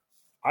anymore.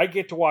 I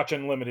get to watch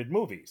unlimited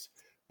movies.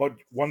 But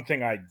one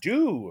thing I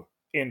do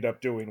end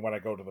up doing when I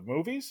go to the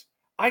movies,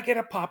 I get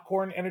a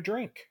popcorn and a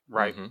drink.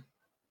 Right.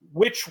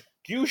 Which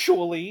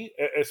usually,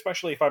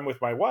 especially if I'm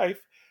with my wife,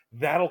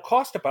 that'll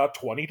cost about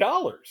 $20.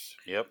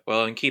 Yep.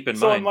 Well, and keep in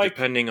mind,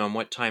 depending on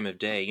what time of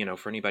day,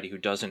 for anybody who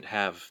doesn't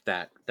have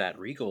that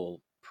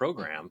Regal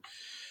program,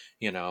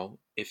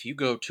 if you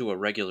go to a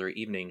regular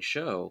evening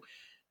show,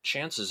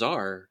 chances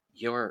are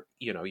you're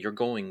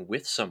going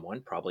with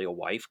someone, probably a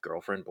wife,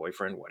 girlfriend,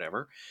 boyfriend,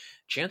 whatever.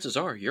 Chances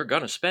are you're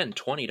going to spend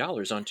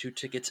 $20 on 2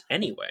 tickets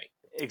anyway.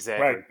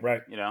 Exactly.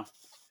 Right.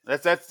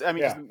 That's. I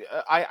mean,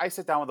 I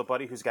sit down with a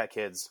buddy who's got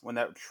kids when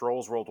that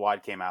Trolls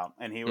Worldwide came out,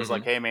 and he was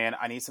like, "Hey, man,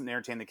 I need something to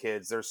entertain the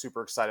kids. They're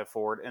super excited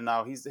for it." And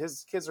now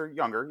his kids are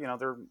younger.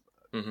 They're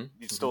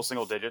still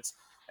single digits,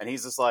 and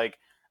he's just like,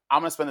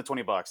 "I'm gonna spend the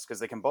 $20 because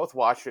they can both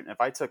watch it. And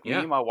if I took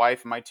me, my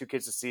wife, and my 2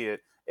 kids to see it,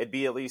 it'd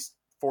be at least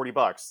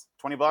 $40,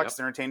 $20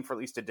 to entertain for at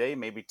least a day,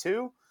 maybe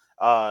 2.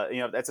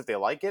 That's if they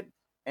like it.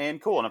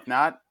 And cool. And if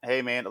not,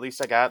 hey man, at least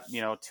I got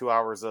 2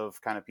 hours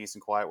of kind of peace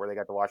and quiet where they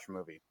got to watch a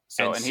movie.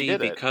 So and see, he did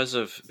because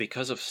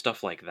of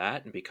stuff like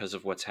that, and because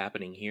of what's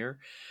happening here,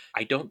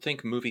 I don't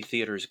think movie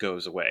theaters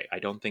goes away. I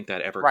don't think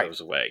that ever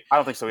goes away. I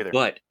don't think so either.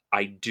 But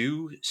I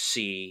do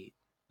see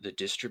the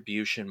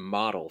distribution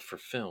model for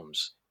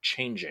films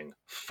changing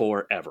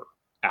forever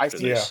after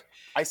this.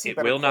 I see. It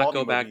will not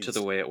go back to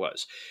the way it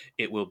was.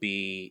 It will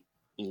be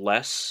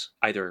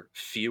either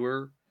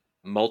fewer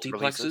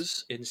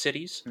multiplexes in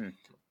cities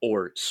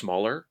or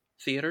smaller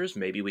theaters.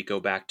 Maybe we go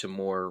back to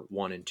more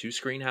 1 and 2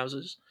 screen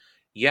houses.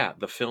 Yeah,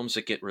 the films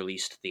that get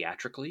released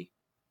theatrically,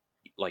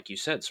 like you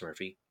said,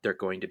 Smurfy, they're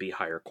going to be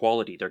higher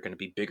quality. They're going to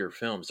be bigger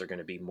films. They're going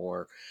to be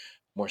more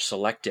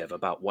selective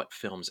about what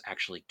films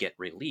actually get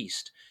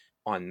released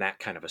on that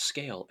kind of a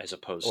scale, as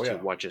opposed to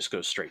what just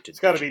goes straight to. It's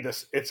got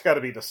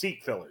to be the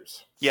seat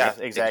fillers. Yeah,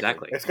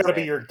 exactly. It's got to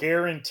be your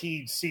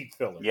guaranteed seat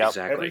fillers. Yep.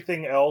 Exactly.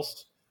 Everything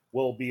else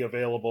will be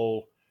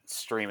available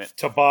stream it.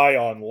 to buy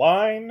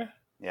online,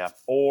 Yeah.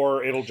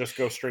 or it'll just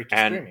go straight to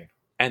streaming.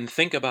 And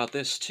think about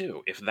this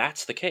too. If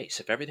that's the case,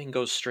 if everything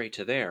goes straight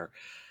to there,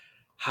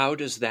 how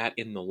does that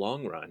in the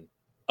long run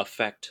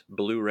affect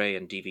Blu-ray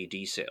and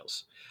DVD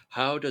sales?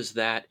 How does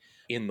that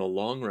in the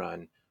long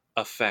run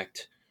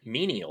affect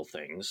menial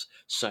things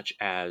such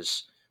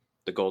as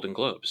the Golden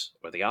Globes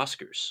or the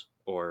Oscars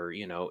or,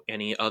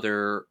 any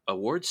other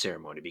award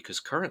ceremony? Because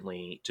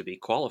currently, to be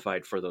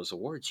qualified for those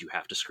awards, you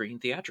have to screen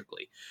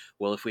theatrically.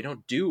 Well, if we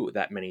don't do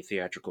that many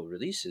theatrical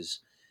releases,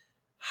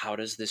 how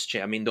does this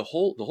change? I mean, the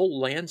whole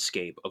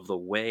landscape of the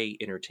way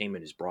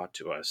entertainment is brought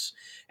to us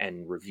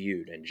and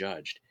reviewed and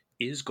judged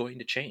is going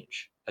to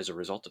change as a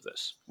result of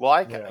this. Well,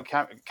 I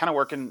kind of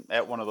working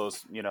at one of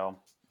those,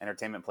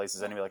 entertainment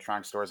places anyway,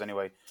 electronic stores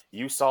anyway.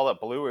 You saw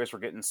that Blu-rays were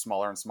getting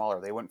smaller and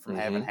smaller. They went from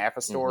having half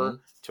a store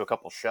to a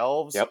couple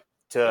shelves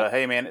to,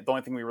 hey man, the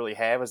only thing we really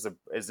have is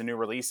the new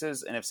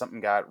releases, and if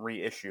something got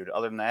reissued.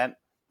 Other than that,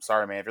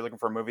 sorry man, if you're looking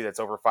for a movie that's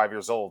over 5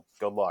 years old,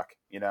 good luck,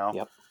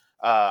 Yep.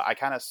 I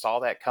kind of saw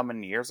that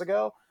coming years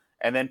ago,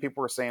 and then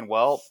people were saying,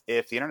 well,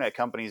 if the internet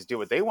companies do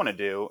what they want to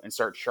do and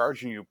start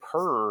charging you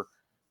per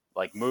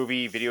like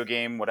movie, video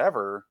game,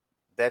 whatever,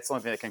 that's the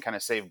only thing that can kind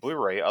of save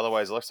Blu-ray.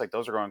 Otherwise, it looks like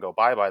those are going to go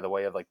by the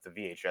way of like the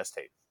VHS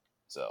tape.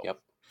 So, Yep.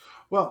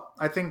 Well,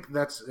 I think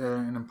that's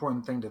an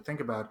important thing to think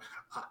about.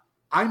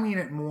 I mean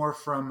it more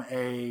from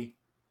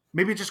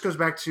maybe it just goes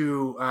back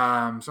to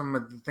some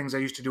of the things I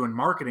used to do in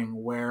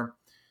marketing, where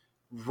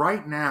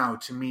right now,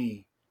 to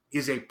me,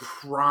 is a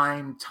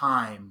prime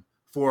time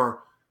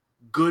for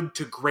good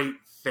to great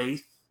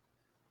faith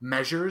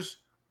measures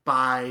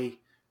by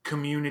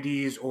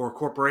communities or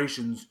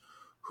corporations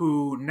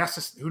who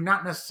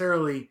not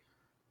necessarily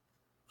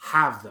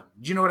have them.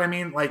 Do you know what I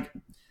mean? Like,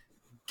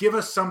 give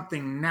us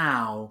something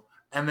now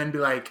and then be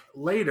like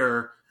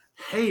later,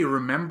 hey,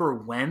 remember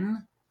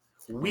when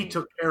we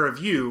took care of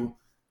you?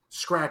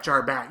 Scratch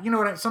our back. You know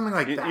what? Something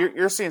like that.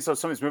 You're seeing some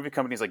of these movie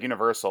companies like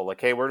Universal,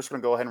 like, hey, we're just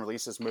going to go ahead and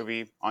release this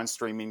movie on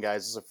streaming,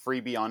 guys. This is a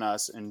freebie on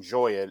us.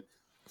 Enjoy it.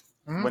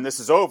 Mm-hmm. When this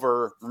is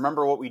over,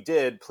 remember what we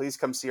did. Please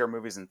come see our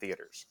movies in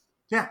theaters.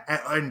 Yeah,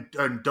 and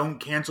don't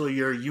cancel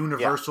your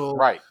Universal.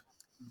 Yeah, right.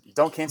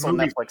 Don't cancel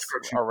Netflix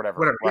or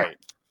whatever. Right.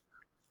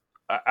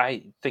 Yeah.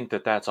 I think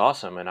that's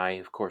awesome, and I,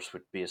 of course,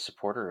 would be a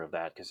supporter of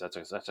that because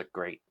that's a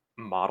great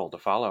model to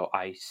follow.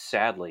 I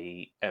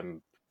sadly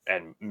am,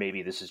 and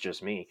maybe this is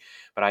just me,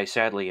 but I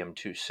sadly am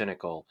too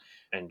cynical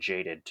and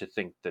jaded to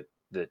think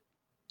that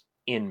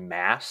in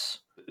mass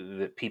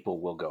that people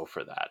will go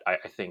for that. I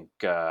think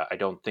I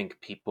don't think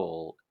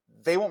people.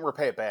 They won't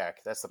repay it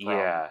back. That's the problem.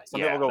 Yeah,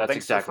 Some people go, that's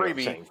thanks exactly for what I'm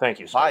freebie. saying. Thank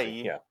you, Bye.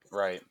 Sophie. Yeah,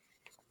 right.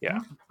 Yeah,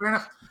 fair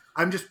enough.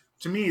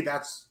 To me,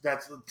 that's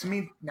to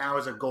me now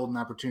is a golden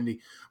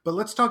opportunity. But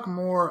let's talk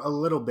more a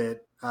little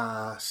bit.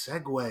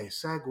 Segue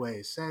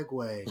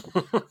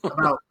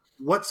about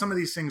what some of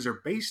these things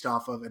are based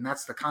off of, and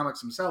that's the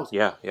comics themselves.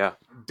 Yeah.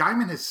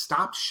 Diamond has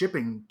stopped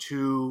shipping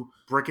to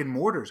brick and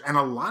mortars, and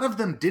a lot of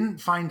them didn't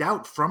find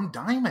out from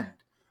Diamond.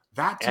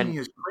 That to me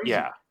is crazy.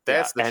 Yeah.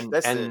 That's the and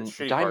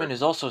shitty Diamond part.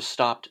 has also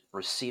stopped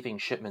receiving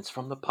shipments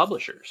from the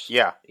publishers.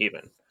 Yeah.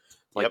 Even.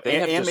 Like They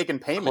have just making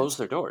payments. closed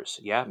their doors.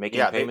 Yeah,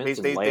 making payments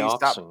and they layoffs.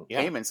 stopped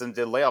payments and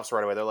did layoffs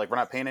right away. They're like, we're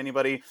not paying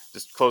anybody.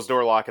 Just close the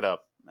door, lock it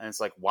up. And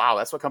it's like, wow,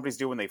 that's what companies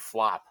do when they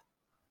flop,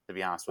 to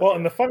be honest with you. Well,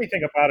 and the funny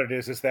thing about it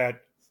is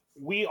that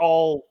we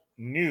all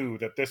knew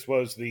that this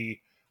was the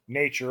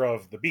nature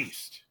of the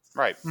beast.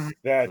 Right.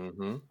 That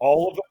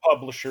all of the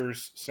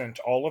publishers sent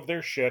all of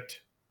their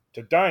shit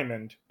to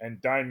Diamond,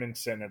 and Diamond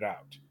sent it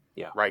out.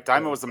 Yeah. Right.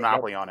 Diamond was the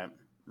monopoly on it.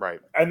 Right.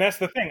 And that's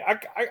the thing.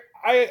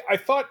 I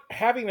thought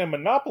having a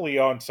monopoly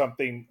on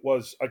something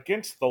was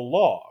against the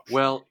law.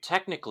 Well,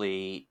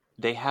 technically,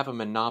 they have a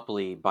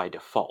monopoly by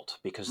default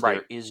because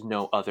there is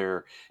no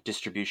other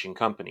distribution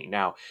company.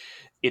 Now,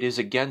 it is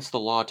against the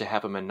law to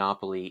have a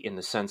monopoly in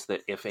the sense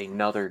that if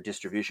another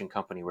distribution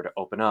company were to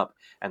open up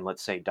and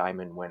let's say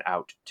Diamond went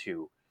out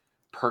to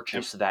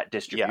purchase that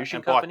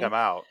distribution company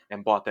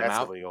and bought them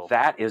out, illegal.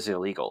 That is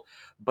illegal.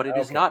 But it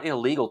is not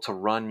illegal to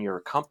run your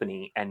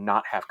company and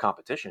not have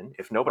competition.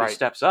 If nobody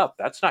steps up,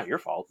 that's not your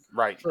fault.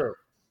 Right. True.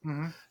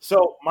 Mm-hmm.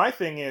 So my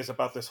thing is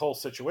about this whole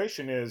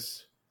situation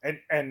is,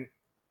 and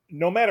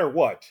no matter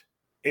what,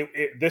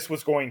 this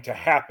was going to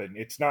happen.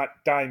 It's not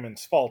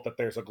Diamond's fault that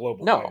there's a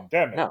global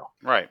pandemic. No.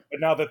 Right. But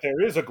now that there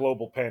is a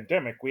global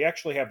pandemic, we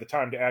actually have the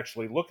time to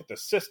actually look at the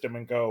system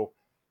and go,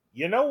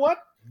 you know what?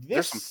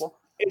 This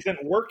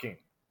isn't working.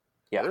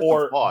 Yeah.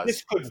 Or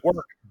this could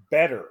work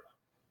better.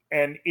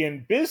 And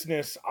in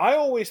business, I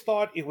always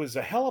thought it was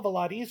a hell of a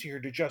lot easier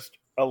to just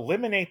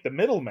eliminate the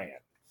middleman.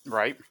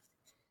 Right.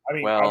 I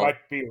mean, I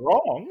might be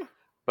wrong.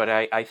 But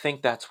I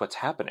think that's what's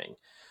happening.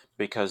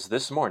 Because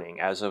this morning,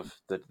 as of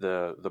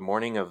the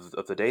morning of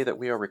the day that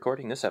we are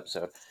recording this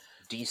episode,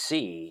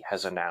 DC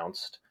has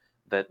announced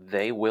that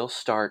they will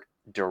start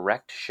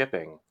direct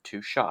shipping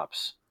to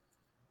shops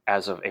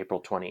as of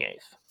April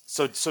 28th.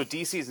 So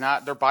DC is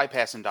not, they're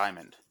bypassing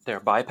Diamond. They're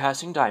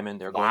bypassing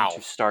Diamond. They're going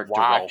to start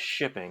direct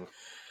shipping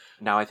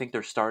Now, I think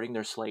they're starting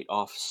their slate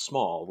off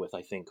small with,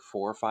 I think,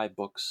 4 or 5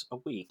 books a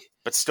week.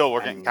 But still,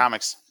 we're getting And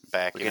comics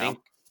back. We're getting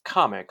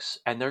comics,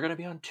 and they're going to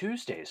be on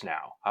Tuesdays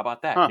now. How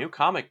about that? Huh. New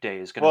Comic Day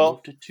is going to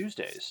move to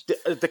Tuesdays.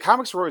 The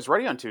comics were always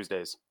ready on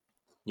Tuesdays.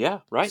 Yeah,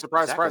 right.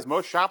 Surprise, exactly. surprise.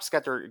 Most shops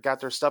got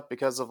their stuff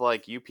because of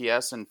like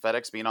UPS and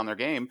FedEx being on their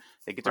game.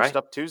 They get their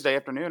stuff Tuesday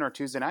afternoon or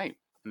Tuesday night,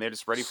 and they're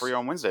just ready for you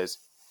on Wednesdays.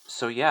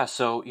 So yeah,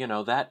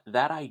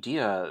 that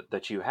idea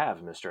that you have,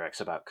 Mr.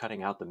 X, about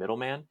cutting out the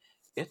middleman,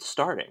 it's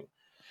starting.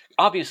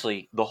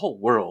 Obviously, the whole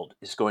world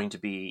is going to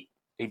be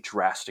a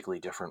drastically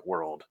different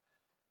world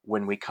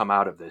when we come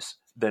out of this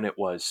than it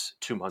was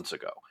 2 months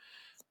ago.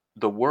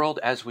 The world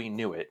as we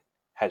knew it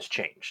has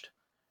changed.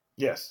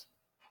 Yes.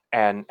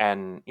 And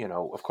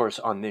of course,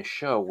 on this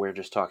show, we're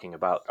just talking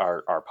about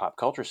our pop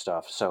culture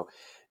stuff. So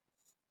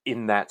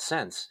in that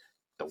sense,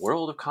 the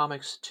world of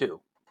comics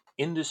too,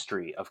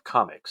 industry of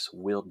comics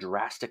will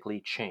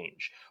drastically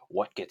change.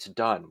 What gets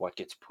done, what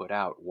gets put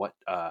out, what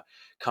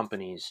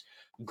companies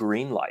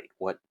greenlight,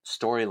 what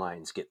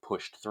storylines get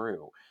pushed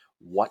through,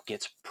 what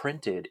gets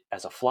printed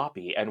as a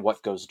floppy, and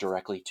what goes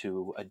directly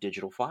to a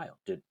digital file,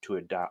 to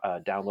a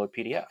download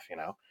PDF,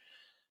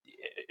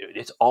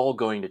 It's all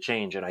going to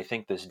change, and I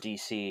think this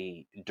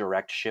DC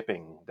direct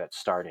shipping that's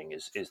starting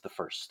is the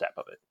first step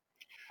of it.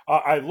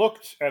 I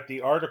looked at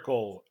the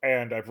article,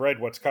 and I've read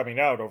what's coming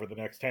out over the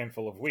next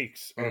handful of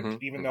weeks,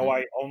 and even though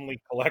I only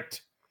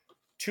collect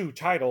 2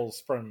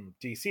 titles from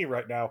DC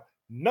right now,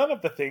 none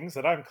of the things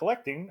that I'm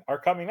collecting are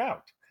coming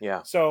out.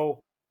 Yeah. So,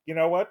 you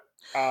know what?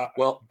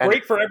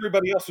 Great for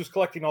everybody else who's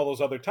collecting all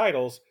those other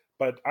titles,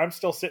 but I'm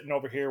still sitting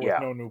over here with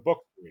no new book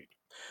to read.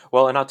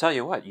 Well, and I'll tell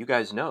you what, you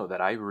guys know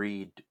that I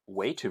read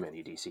way too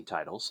many DC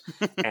titles,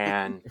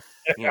 and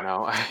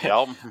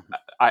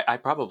I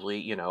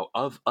probably,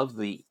 of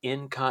the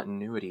in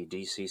continuity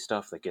DC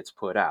stuff that gets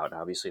put out.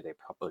 Obviously, they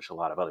publish a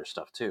lot of other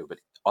stuff too, but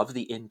of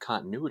the in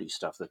continuity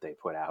stuff that they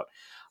put out,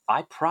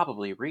 I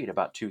probably read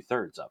about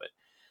 2/3 of it,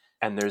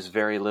 and there's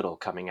very little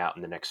coming out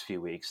in the next few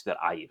weeks that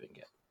I even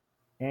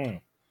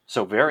get.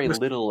 So very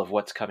little of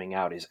what's coming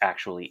out is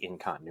actually in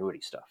continuity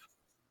stuff.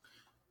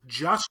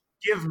 Just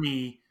give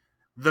me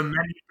the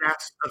Many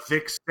Deaths of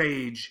Vic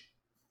Sage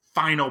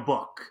final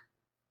book.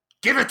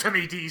 Give it to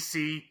me,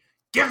 DC.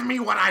 Give me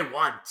what I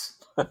want.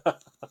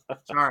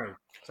 Sorry.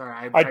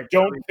 I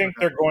don't think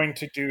they're going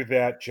to do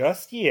that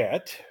just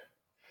yet.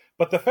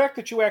 But the fact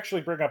that you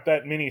actually bring up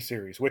that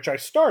miniseries, which I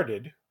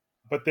started,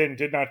 but then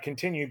did not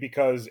continue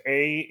because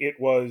it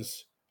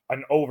was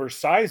an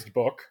oversized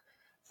book,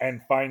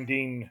 and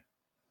finding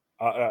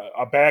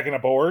a bag and a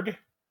board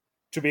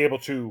to be able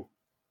to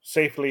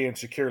safely and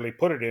securely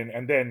put it in,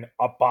 and then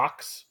a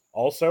box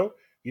also.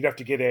 You'd have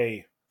to get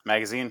a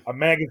magazine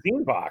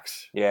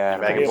box. Yeah,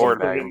 bag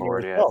and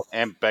board, yeah.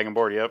 And bag and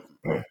board, yep.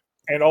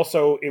 And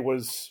also it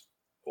was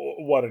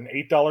an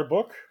 $8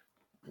 book?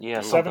 Yeah,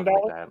 $7? Like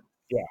that.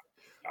 Yeah.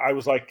 I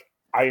was like,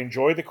 I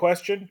enjoy the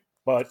question,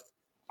 but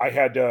I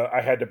had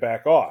to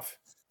back off.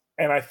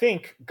 And I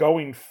think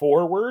going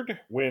forward,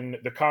 when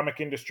the comic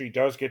industry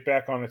does get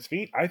back on its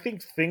feet, I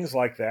think things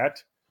like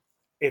that,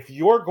 if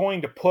you're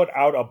going to put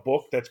out a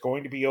book that's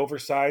going to be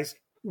oversized,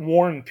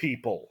 warn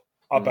people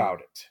about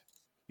it.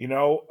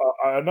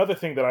 Another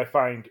thing that I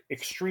find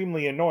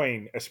extremely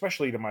annoying,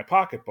 especially to my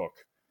pocketbook,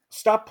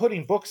 stop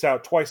putting books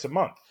out twice a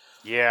month.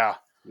 Yeah,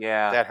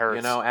 that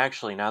hurts.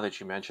 Actually, now that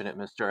you mention it,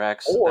 Mr.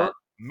 X, or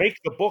make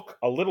the book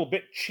a little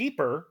bit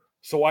cheaper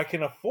so I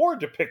can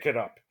afford to pick it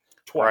up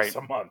twice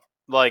a month.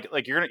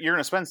 Like you're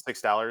gonna spend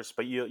 $6,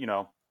 but you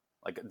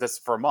like this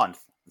for a month,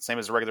 same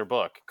as a regular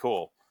book.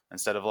 Cool.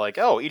 Instead of like,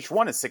 each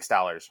one is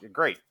 $6.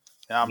 Great.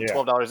 Now I'm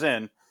 $12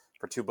 in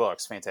for 2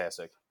 books.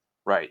 Fantastic.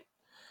 Right.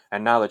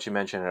 And now that you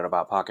mention it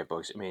about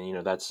pocketbooks, I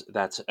mean,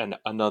 that's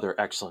another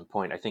excellent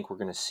point. I think we're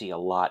going to see a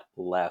lot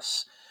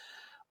less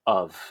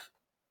of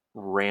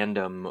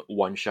random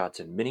one-shots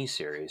and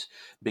miniseries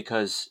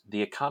because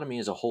the economy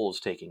as a whole is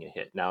taking a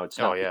hit. Now, it's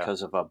not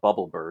because of a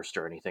bubble burst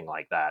or anything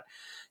like that.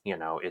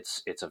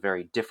 It's a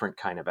very different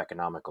kind of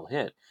economical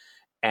hit,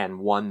 and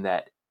one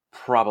that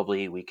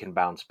probably we can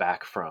bounce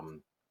back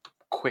from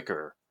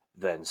quicker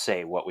than,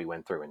 say, what we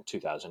went through in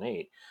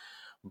 2008.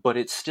 But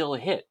it's still a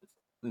hit,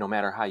 no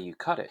matter how you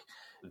cut it.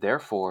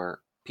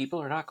 Therefore,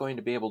 people are not going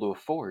to be able to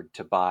afford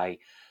to buy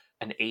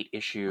an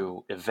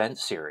 8-issue event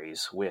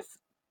series with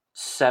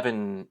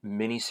 7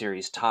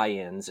 miniseries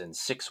tie-ins and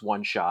 6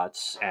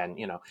 one-shots, and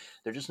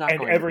they're just not going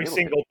to be able to. And every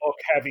single book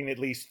having at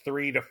least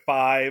 3 to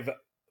 5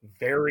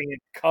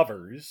 variant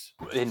covers.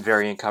 In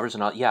variant covers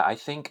and all. Yeah, I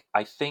think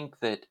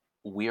that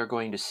we are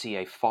going to see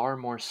a far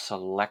more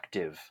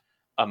selective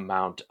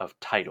amount of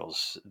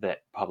titles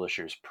that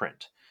publishers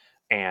print,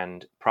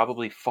 and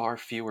probably far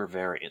fewer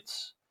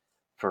variants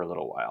for a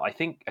little while. I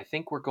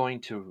think we're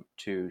going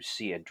to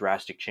see a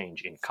drastic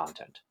change in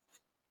content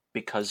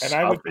because, and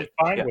I would be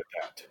fine with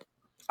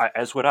that.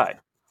 As would I.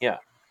 Yeah.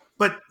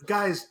 But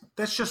guys,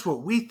 that's just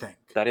what we think.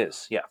 That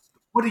is, yeah.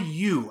 What do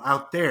you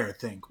out there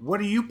think? What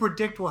do you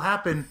predict will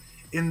happen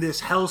in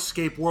this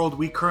hellscape world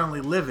we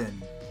currently live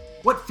in?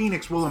 What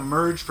phoenix will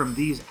emerge from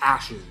these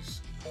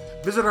ashes?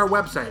 Visit our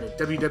website at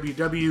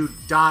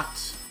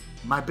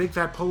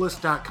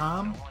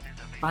www.mybigfatpullist.com.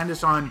 Find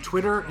us on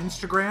Twitter,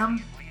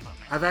 Instagram.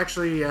 I've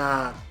actually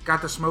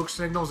got the smoke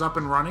signals up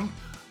and running.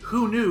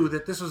 Who knew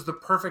that this was the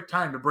perfect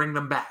time to bring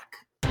them back?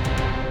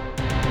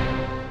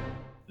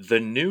 The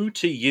New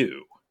to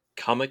You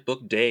Comic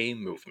Book Day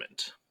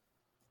movement.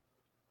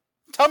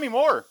 Tell me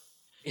more.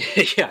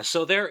 Yeah,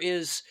 so there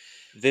is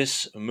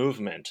this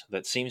movement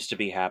that seems to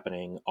be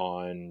happening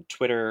on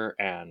Twitter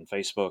and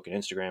Facebook and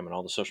Instagram and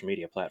all the social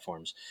media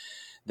platforms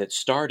that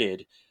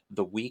started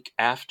the week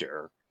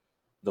after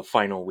the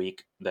final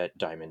week that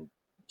Diamond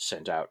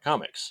sent out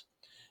comics.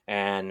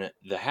 And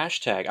the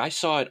hashtag, I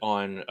saw it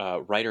on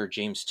writer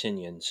James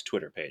Tynion's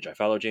Twitter page. I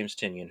follow James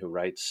Tynion, who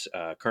writes,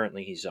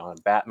 currently he's on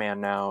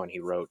Batman now, and he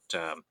wrote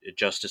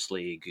Justice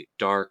League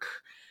Dark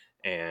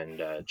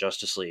and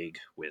Justice League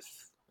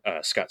with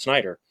Scott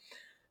Snyder.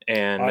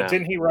 And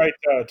didn't he write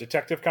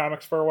Detective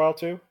Comics for a while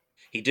too?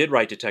 He did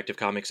write Detective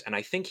Comics, and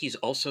I think he's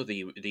also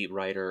the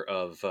writer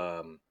of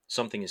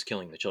Something is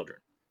Killing the Children.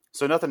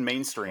 So nothing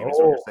mainstream is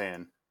what you're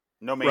saying.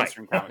 No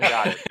mainstream comic.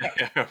 Got it.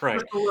 Right.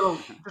 Just a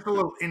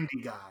little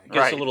indie guy.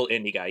 Just a little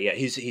indie guy. Yeah,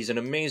 he's an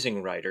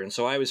amazing writer, and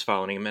so I was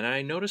following him, and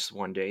I noticed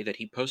one day that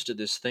he posted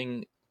this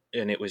thing,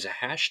 and it was a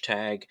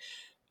hashtag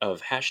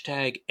of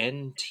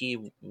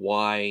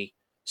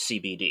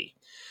 #NTYCBD,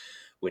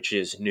 which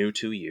is New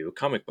to You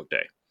Comic Book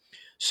Day.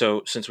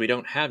 So since we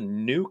don't have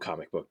New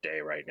Comic Book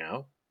Day right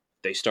now,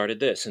 they started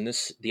this, and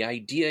the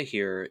idea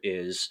here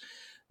is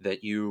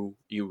that you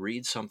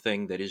read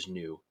something that is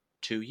new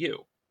to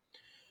you.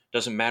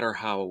 Doesn't matter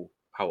how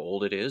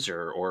old it is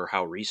or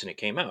how recent it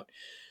came out,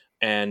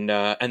 and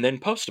then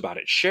post about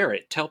it, share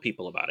it, tell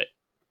people about it.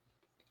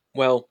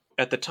 Well,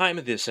 at the time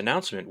of this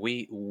announcement,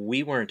 we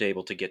weren't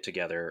able to get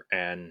together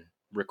and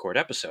record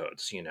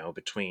episodes,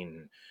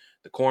 between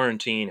the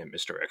quarantine and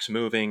Mr. X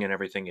moving and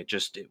everything. It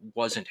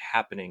wasn't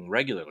happening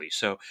regularly.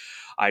 So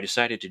I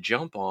decided to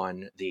jump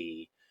on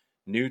the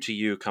New to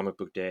You Comic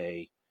Book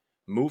Day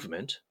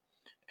movement,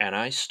 and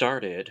I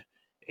started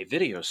a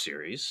video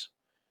series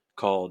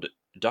called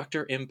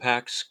Dr.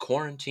 Impact's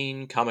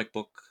Quarantine Comic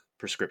Book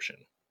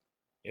Prescription.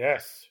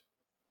 Yes.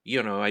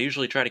 I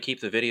usually try to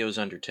keep the videos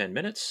under 10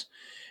 minutes,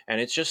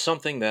 and it's just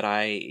something that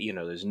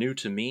is new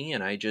to me,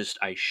 and I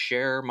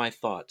share my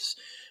thoughts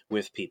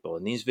with people.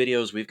 And these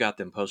videos, we've got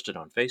them posted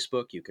on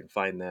Facebook. You can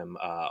find them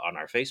on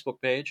our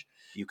Facebook page.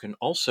 You can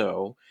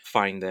also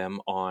find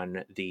them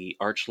on the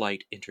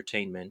Archlight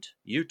Entertainment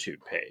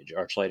YouTube page.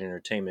 Archlight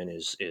Entertainment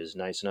is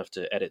nice enough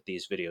to edit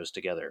these videos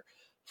together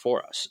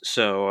for us.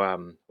 So I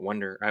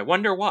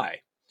wonder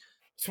why.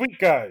 Sweet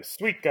guys.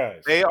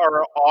 They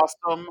are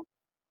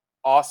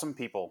awesome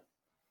people.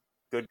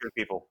 Good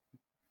people.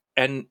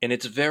 And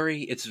it's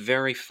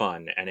very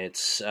fun, and it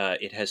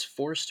has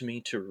forced me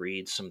to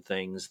read some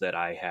things that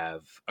I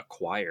have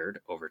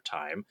acquired over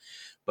time,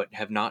 but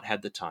have not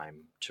had the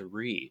time to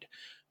read.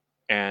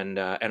 And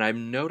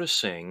I'm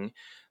noticing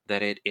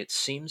that it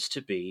seems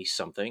to be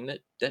something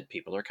that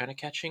people are kind of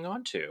catching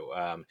on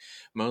to.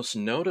 Most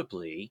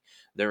notably,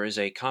 there is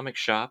a comic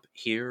shop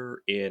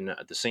here in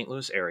the St.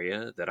 Louis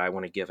area that I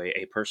want to give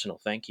a personal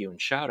thank you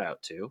and shout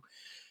out to,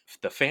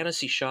 the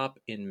Fantasy Shop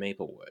in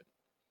Maplewood,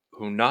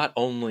 who not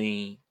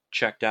only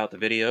checked out the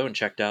video and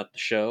checked out the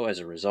show as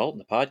a result in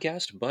the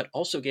podcast, but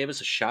also gave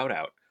us a shout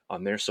out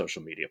on their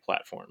social media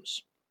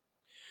platforms.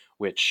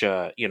 Which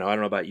I don't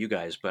know about you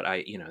guys, but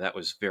that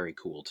was very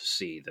cool to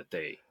see that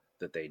they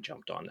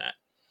jumped on that.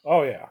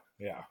 Oh yeah.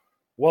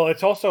 Well,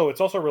 it's also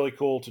really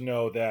cool to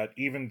know that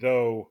even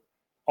though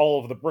all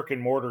of the brick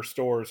and mortar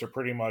stores are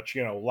pretty much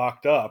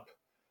locked up,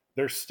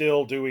 they're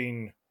still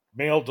doing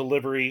mail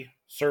delivery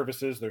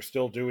services. They're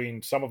still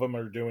doing, some of them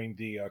are doing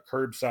the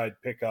curbside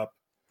pickup.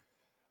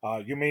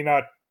 You may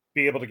not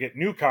be able to get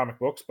new comic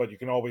books, but you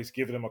can always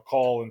give them a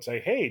call and say,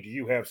 hey, do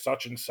you have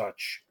such and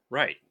such?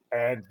 Right.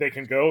 And they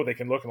can look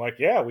and like,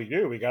 yeah, we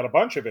do. We got a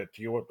bunch of it.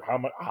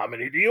 How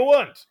many do you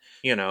want?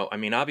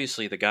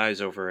 Obviously the guys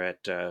over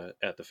at the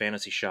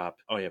Fantasy Shop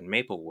in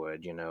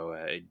Maplewood,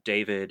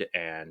 David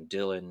and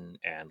Dylan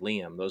and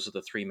Liam, those are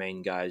the three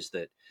main guys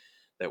that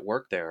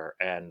work there.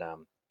 And,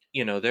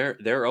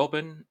 they're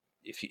open.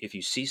 If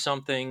you see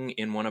something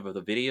in one of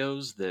the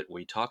videos that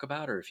we talk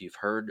about, or if you've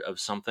heard of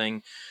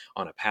something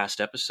on a past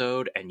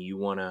episode and you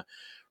want to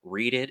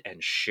read it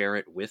and share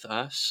it with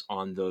us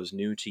on those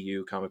New to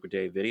You Comic Book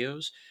Day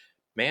videos,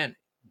 man,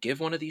 give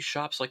one of these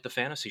shops like the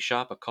Fantasy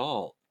Shop a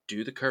call.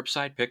 Do the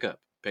curbside pickup.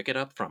 Pick it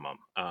up from them.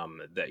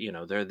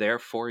 They're there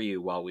for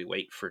you while we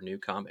wait for new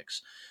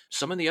comics.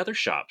 Some of the other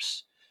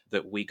shops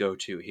that we go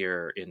to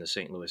here in the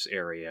St. Louis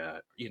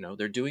area,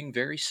 they're doing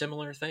very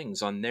similar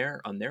things on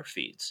their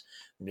feeds.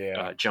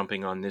 Yeah,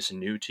 jumping on this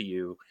New to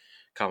You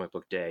Comic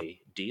Book Day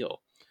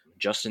deal.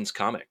 Justin's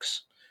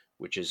Comics,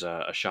 which is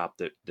a shop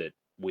that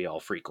we all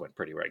frequent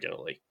pretty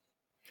regularly.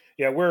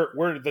 Yeah,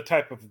 we're the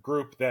type of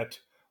group that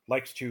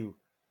likes to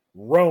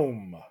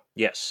roam.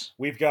 Yes.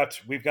 We've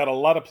got a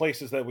lot of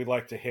places that we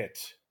like to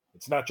hit.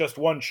 It's not just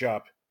one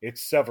shop,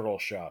 it's several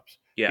shops.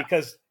 Yeah.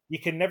 Because you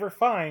can never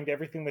find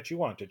everything that you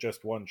want at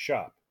just one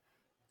shop.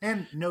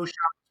 And no shop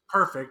is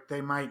perfect,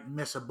 they might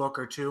miss a book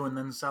or two and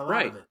then sell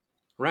out of it.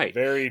 Right.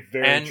 Very,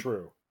 very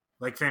true.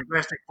 Like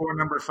Fantastic Four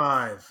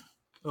 #5.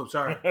 Oh,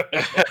 sorry.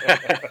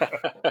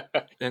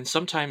 And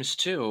sometimes,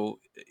 too,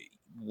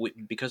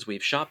 because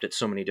we've shopped at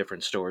so many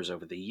different stores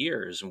over the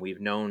years, and we've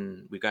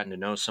gotten to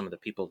know some of the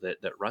people that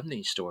run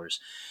these stores,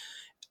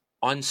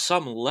 on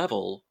some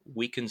level,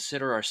 we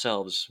consider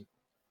ourselves,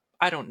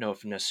 I don't know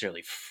if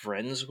necessarily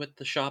friends with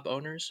the shop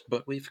owners,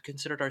 but we've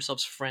considered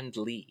ourselves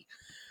friendly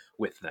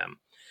with them.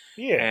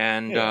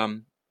 Yeah.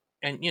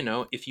 And you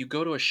know, if you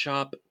go to a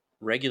shop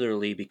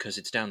regularly because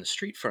it's down the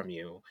street from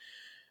you,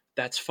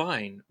 that's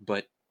fine.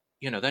 But,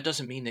 you know, that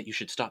doesn't mean that you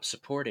should stop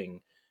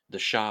supporting the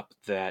shop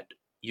that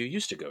you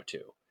used to go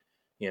to,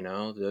 you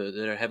know,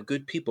 that have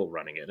good people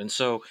running it. And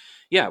so,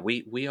 yeah,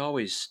 we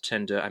always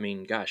tend to, I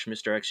mean, gosh,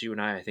 Mr. X, you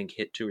and I think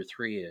hit 2 or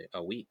 3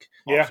 a week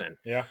often.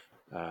 Yeah.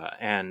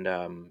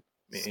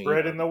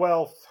 Spreading the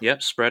wealth.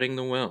 Yep, spreading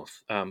the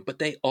wealth. But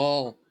they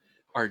all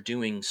are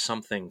doing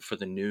something for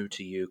the new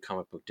to you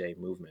comic book day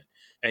movement.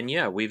 And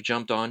yeah, we've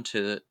jumped on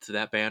to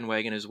that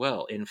bandwagon as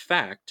well. In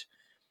fact,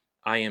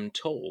 I am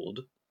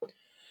told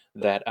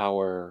that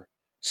our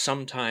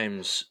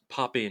sometimes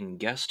pop-in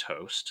guest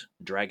host,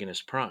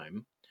 Dragonus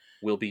Prime,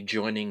 will be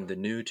joining the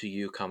new to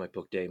you comic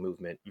book day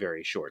movement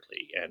very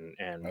shortly, and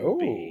will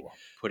be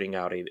putting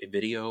out a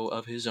video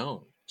of his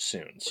own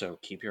soon. So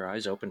keep your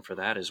eyes open for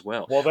that as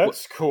well. Well,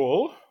 that's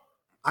cool.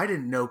 I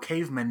didn't know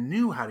cavemen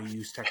knew how to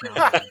use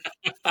technology.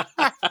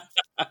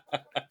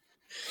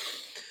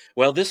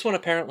 Well, this one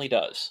apparently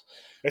does.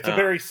 It's a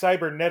very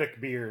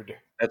cybernetic beard.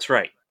 That's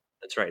right.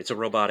 It's a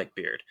robotic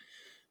beard.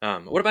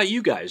 What about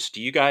you guys?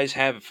 Do you guys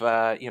have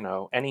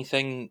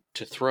anything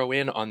to throw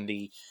in on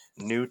the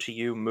new to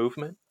you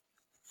movement?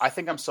 I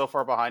think I'm so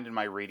far behind in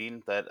my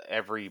reading that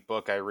every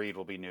book I read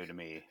will be new to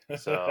me.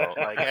 So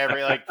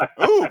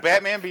ooh,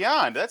 Batman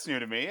Beyond, that's new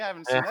to me. I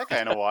haven't seen that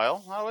guy in a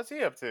while. Oh, what's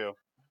he up to?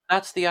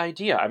 That's the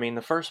idea. I mean,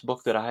 the first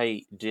book that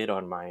I did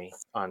on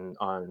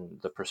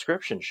the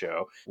prescription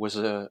show was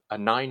a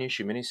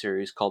 9-issue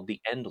miniseries called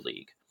The End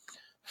League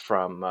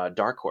from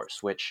Dark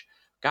Horse, which,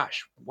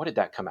 gosh, what did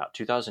that come out?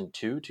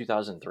 2002,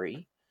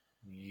 2003?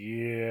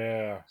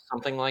 Yeah.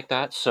 Something like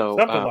that. So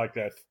something like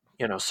that.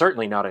 You know,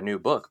 certainly not a new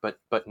book,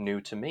 but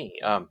new to me.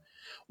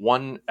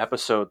 One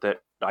episode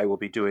that I will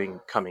be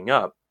doing coming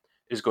up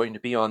is going to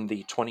be on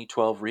the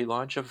 2012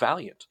 relaunch of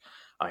Valiant.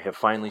 I have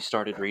finally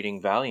started reading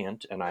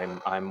Valiant, and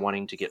I'm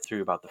wanting to get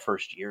through about the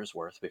first year's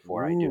worth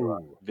before I do a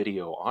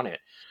video on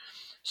it.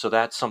 So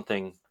that's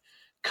something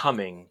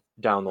coming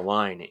down the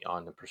line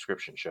on the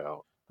prescription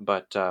show.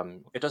 But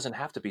it doesn't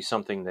have to be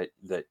something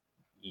that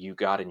you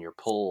got in your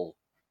pull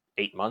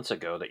 8 months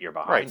ago that you're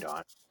behind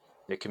on.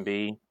 It can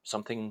be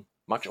something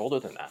much older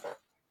than that.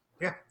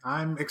 Yeah,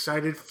 I'm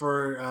excited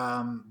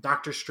for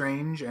Doctor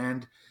Strange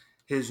and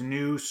his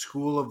new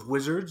school of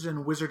wizards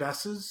and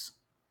wizardesses.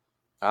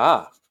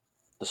 The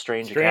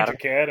Strange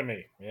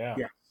Academy. Yeah.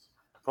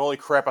 Holy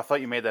crap, I thought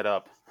you made that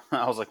up.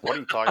 I was like, what are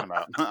you talking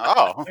about?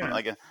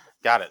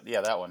 Got it. Yeah,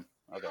 that one.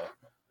 Okay.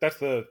 That's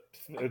the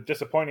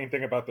disappointing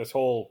thing about this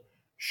whole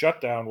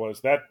shutdown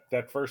was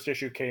that first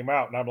issue came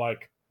out, and I'm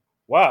like,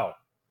 wow,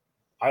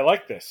 I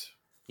like this.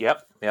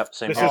 Yep.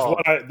 Same.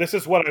 This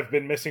is what I've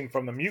been missing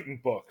from the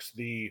mutant books.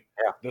 The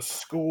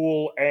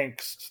school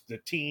angst, the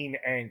teen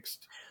angst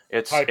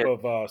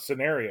of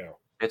scenario.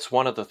 It's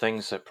one of the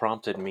things that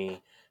prompted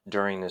me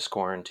during this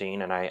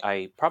quarantine, and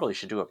I probably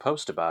should do a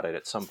post about it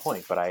at some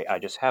point, but I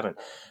just haven't,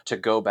 to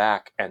go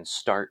back and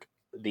start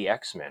the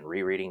X-Men,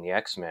 rereading the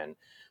X-Men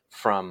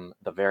from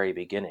the very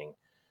beginning,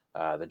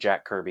 the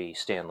Jack Kirby,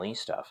 Stan Lee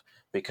stuff,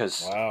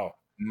 because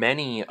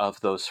many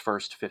of those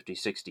first 50,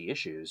 60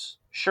 issues,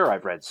 sure,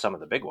 I've read some of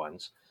the big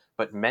ones,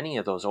 but many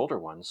of those older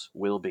ones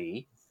will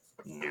be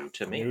new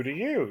to me. New to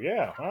you,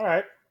 yeah. All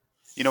right.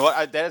 You know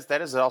what?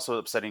 That is also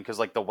upsetting, because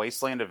like the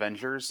Wasteland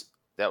Avengers,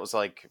 that was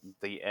like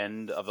the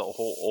end of the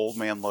whole Old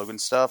Man Logan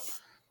stuff.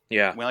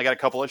 Yeah. We only got a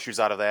couple issues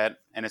out of that,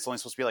 and it's only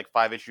supposed to be like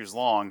 5 issues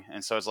long.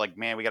 And so it's like,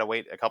 man, we got to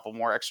wait a couple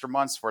more extra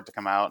months for it to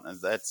come out.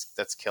 And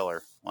that's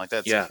killer. Like,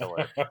 that's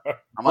killer.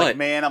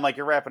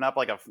 You're wrapping up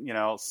like a,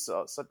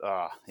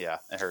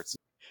 it hurts.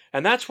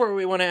 And that's where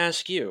we want to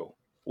ask you,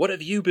 what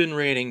have you been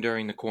reading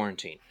during the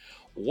quarantine?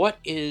 What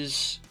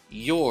is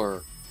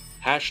your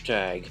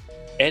hashtag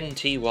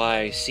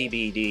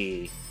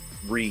NTYCBD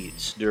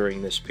reads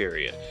during this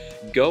period?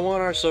 Go on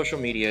our social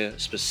media,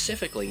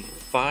 specifically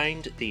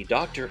find the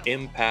Dr.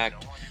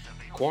 Impact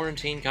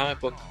quarantine comic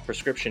book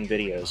prescription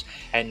videos,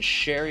 and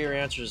share your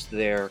answers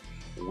there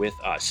with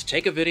us.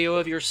 Take a video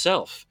of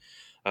yourself.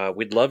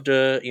 We'd love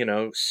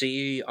to,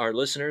 see our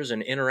listeners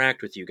and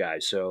interact with you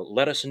guys. So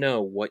let us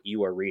know what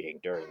you are reading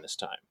during this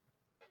time.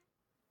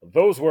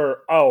 Those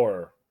were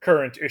our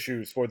current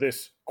issues for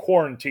this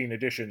quarantine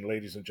edition,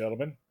 ladies and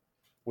gentlemen.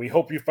 We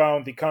hope you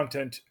found the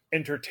content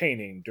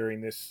entertaining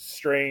during this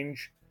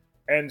strange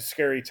and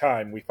scary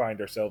time we find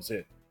ourselves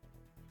in.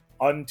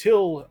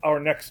 Until our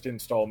next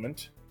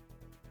installment,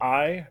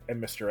 I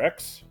am Mr.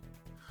 X.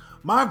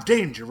 Marv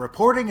Danger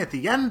reporting at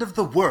the end of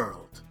the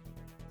world.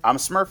 I'm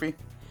Smurfy.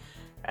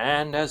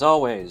 And as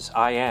always,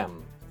 I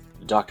am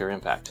Dr.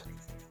 Impact.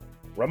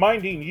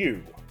 reminding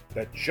you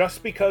that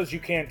just because you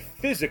can't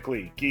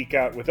physically geek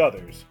out with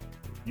others,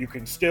 you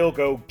can still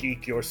go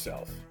geek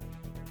yourself.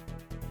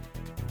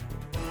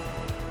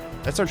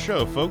 That's our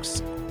show,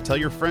 folks. Tell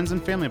your friends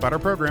and family about our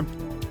program.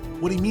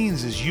 What he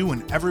means is you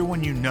and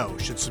everyone you know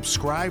should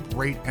subscribe,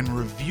 rate, and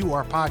review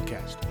our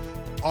podcast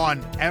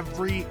on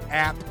every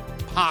app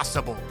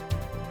possible.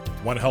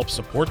 Want to help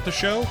support the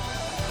show?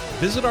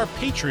 Visit our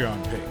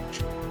Patreon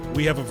page.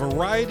 We have a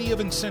variety of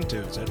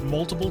incentives at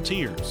multiple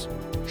tiers,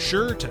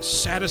 sure to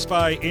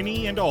satisfy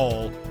any and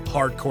all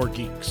hardcore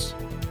geeks.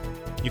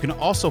 You can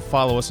also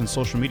follow us on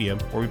social media,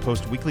 where we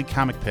post weekly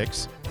comic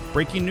pics,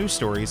 breaking news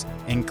stories,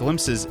 and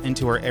glimpses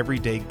into our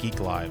everyday geek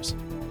lives.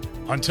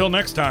 Until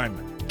next time,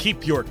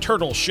 keep your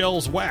turtle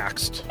shells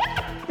waxed.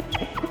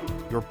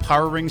 Your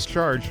power rings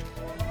charged.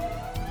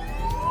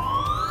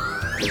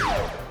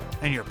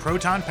 And your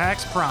proton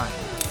packs prime.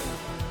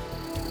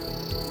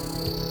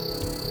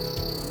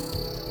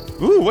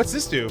 Ooh, what's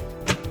this do?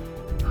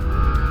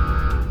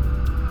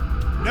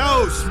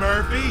 No,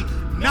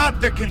 Smurfy,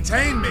 not the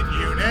containment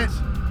unit.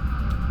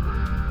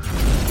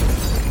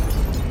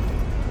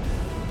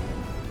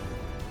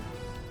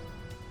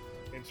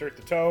 Insert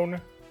the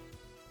tone.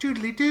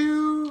 Doodly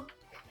doo.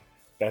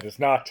 That is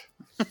not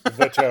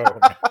the tone.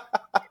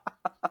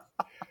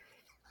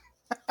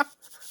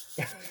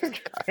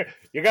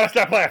 You gotta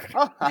stop laughing.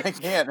 Oh, I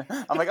can't.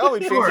 I'm like, oh, we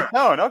changed the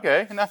tone.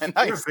 Okay, You're a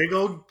nice. big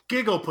old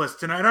giggle puss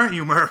tonight, aren't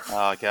you, Murph?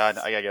 Oh God,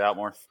 I gotta get out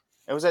more.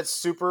 It was that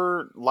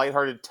super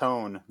lighthearted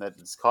tone that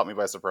just caught me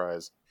by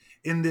surprise.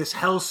 In this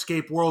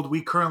hellscape world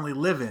we currently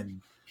live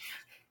in.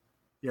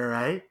 You all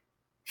right?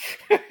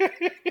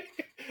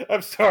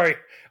 I'm sorry.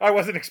 I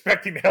wasn't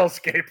expecting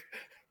hellscape.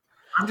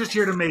 I'm just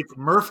here to make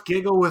Murph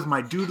giggle with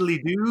my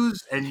doodly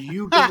doos and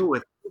you giggle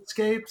with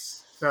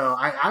escapes. So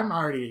I'm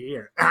already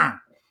here.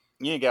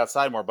 You need to get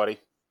outside more, buddy.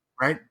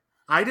 Right?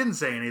 I didn't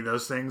say any of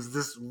those things.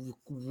 This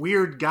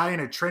weird guy in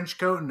a trench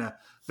coat and a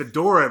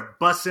fedora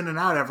busts in and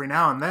out every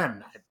now and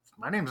then.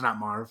 My name's not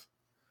Marv.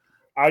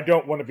 I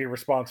don't want to be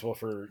responsible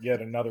for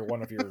yet another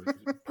one of your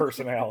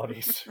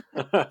personalities.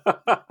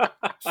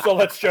 So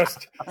let's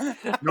just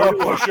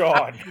push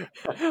on.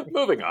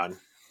 Moving on.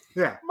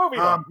 Yeah.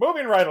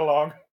 Moving right along.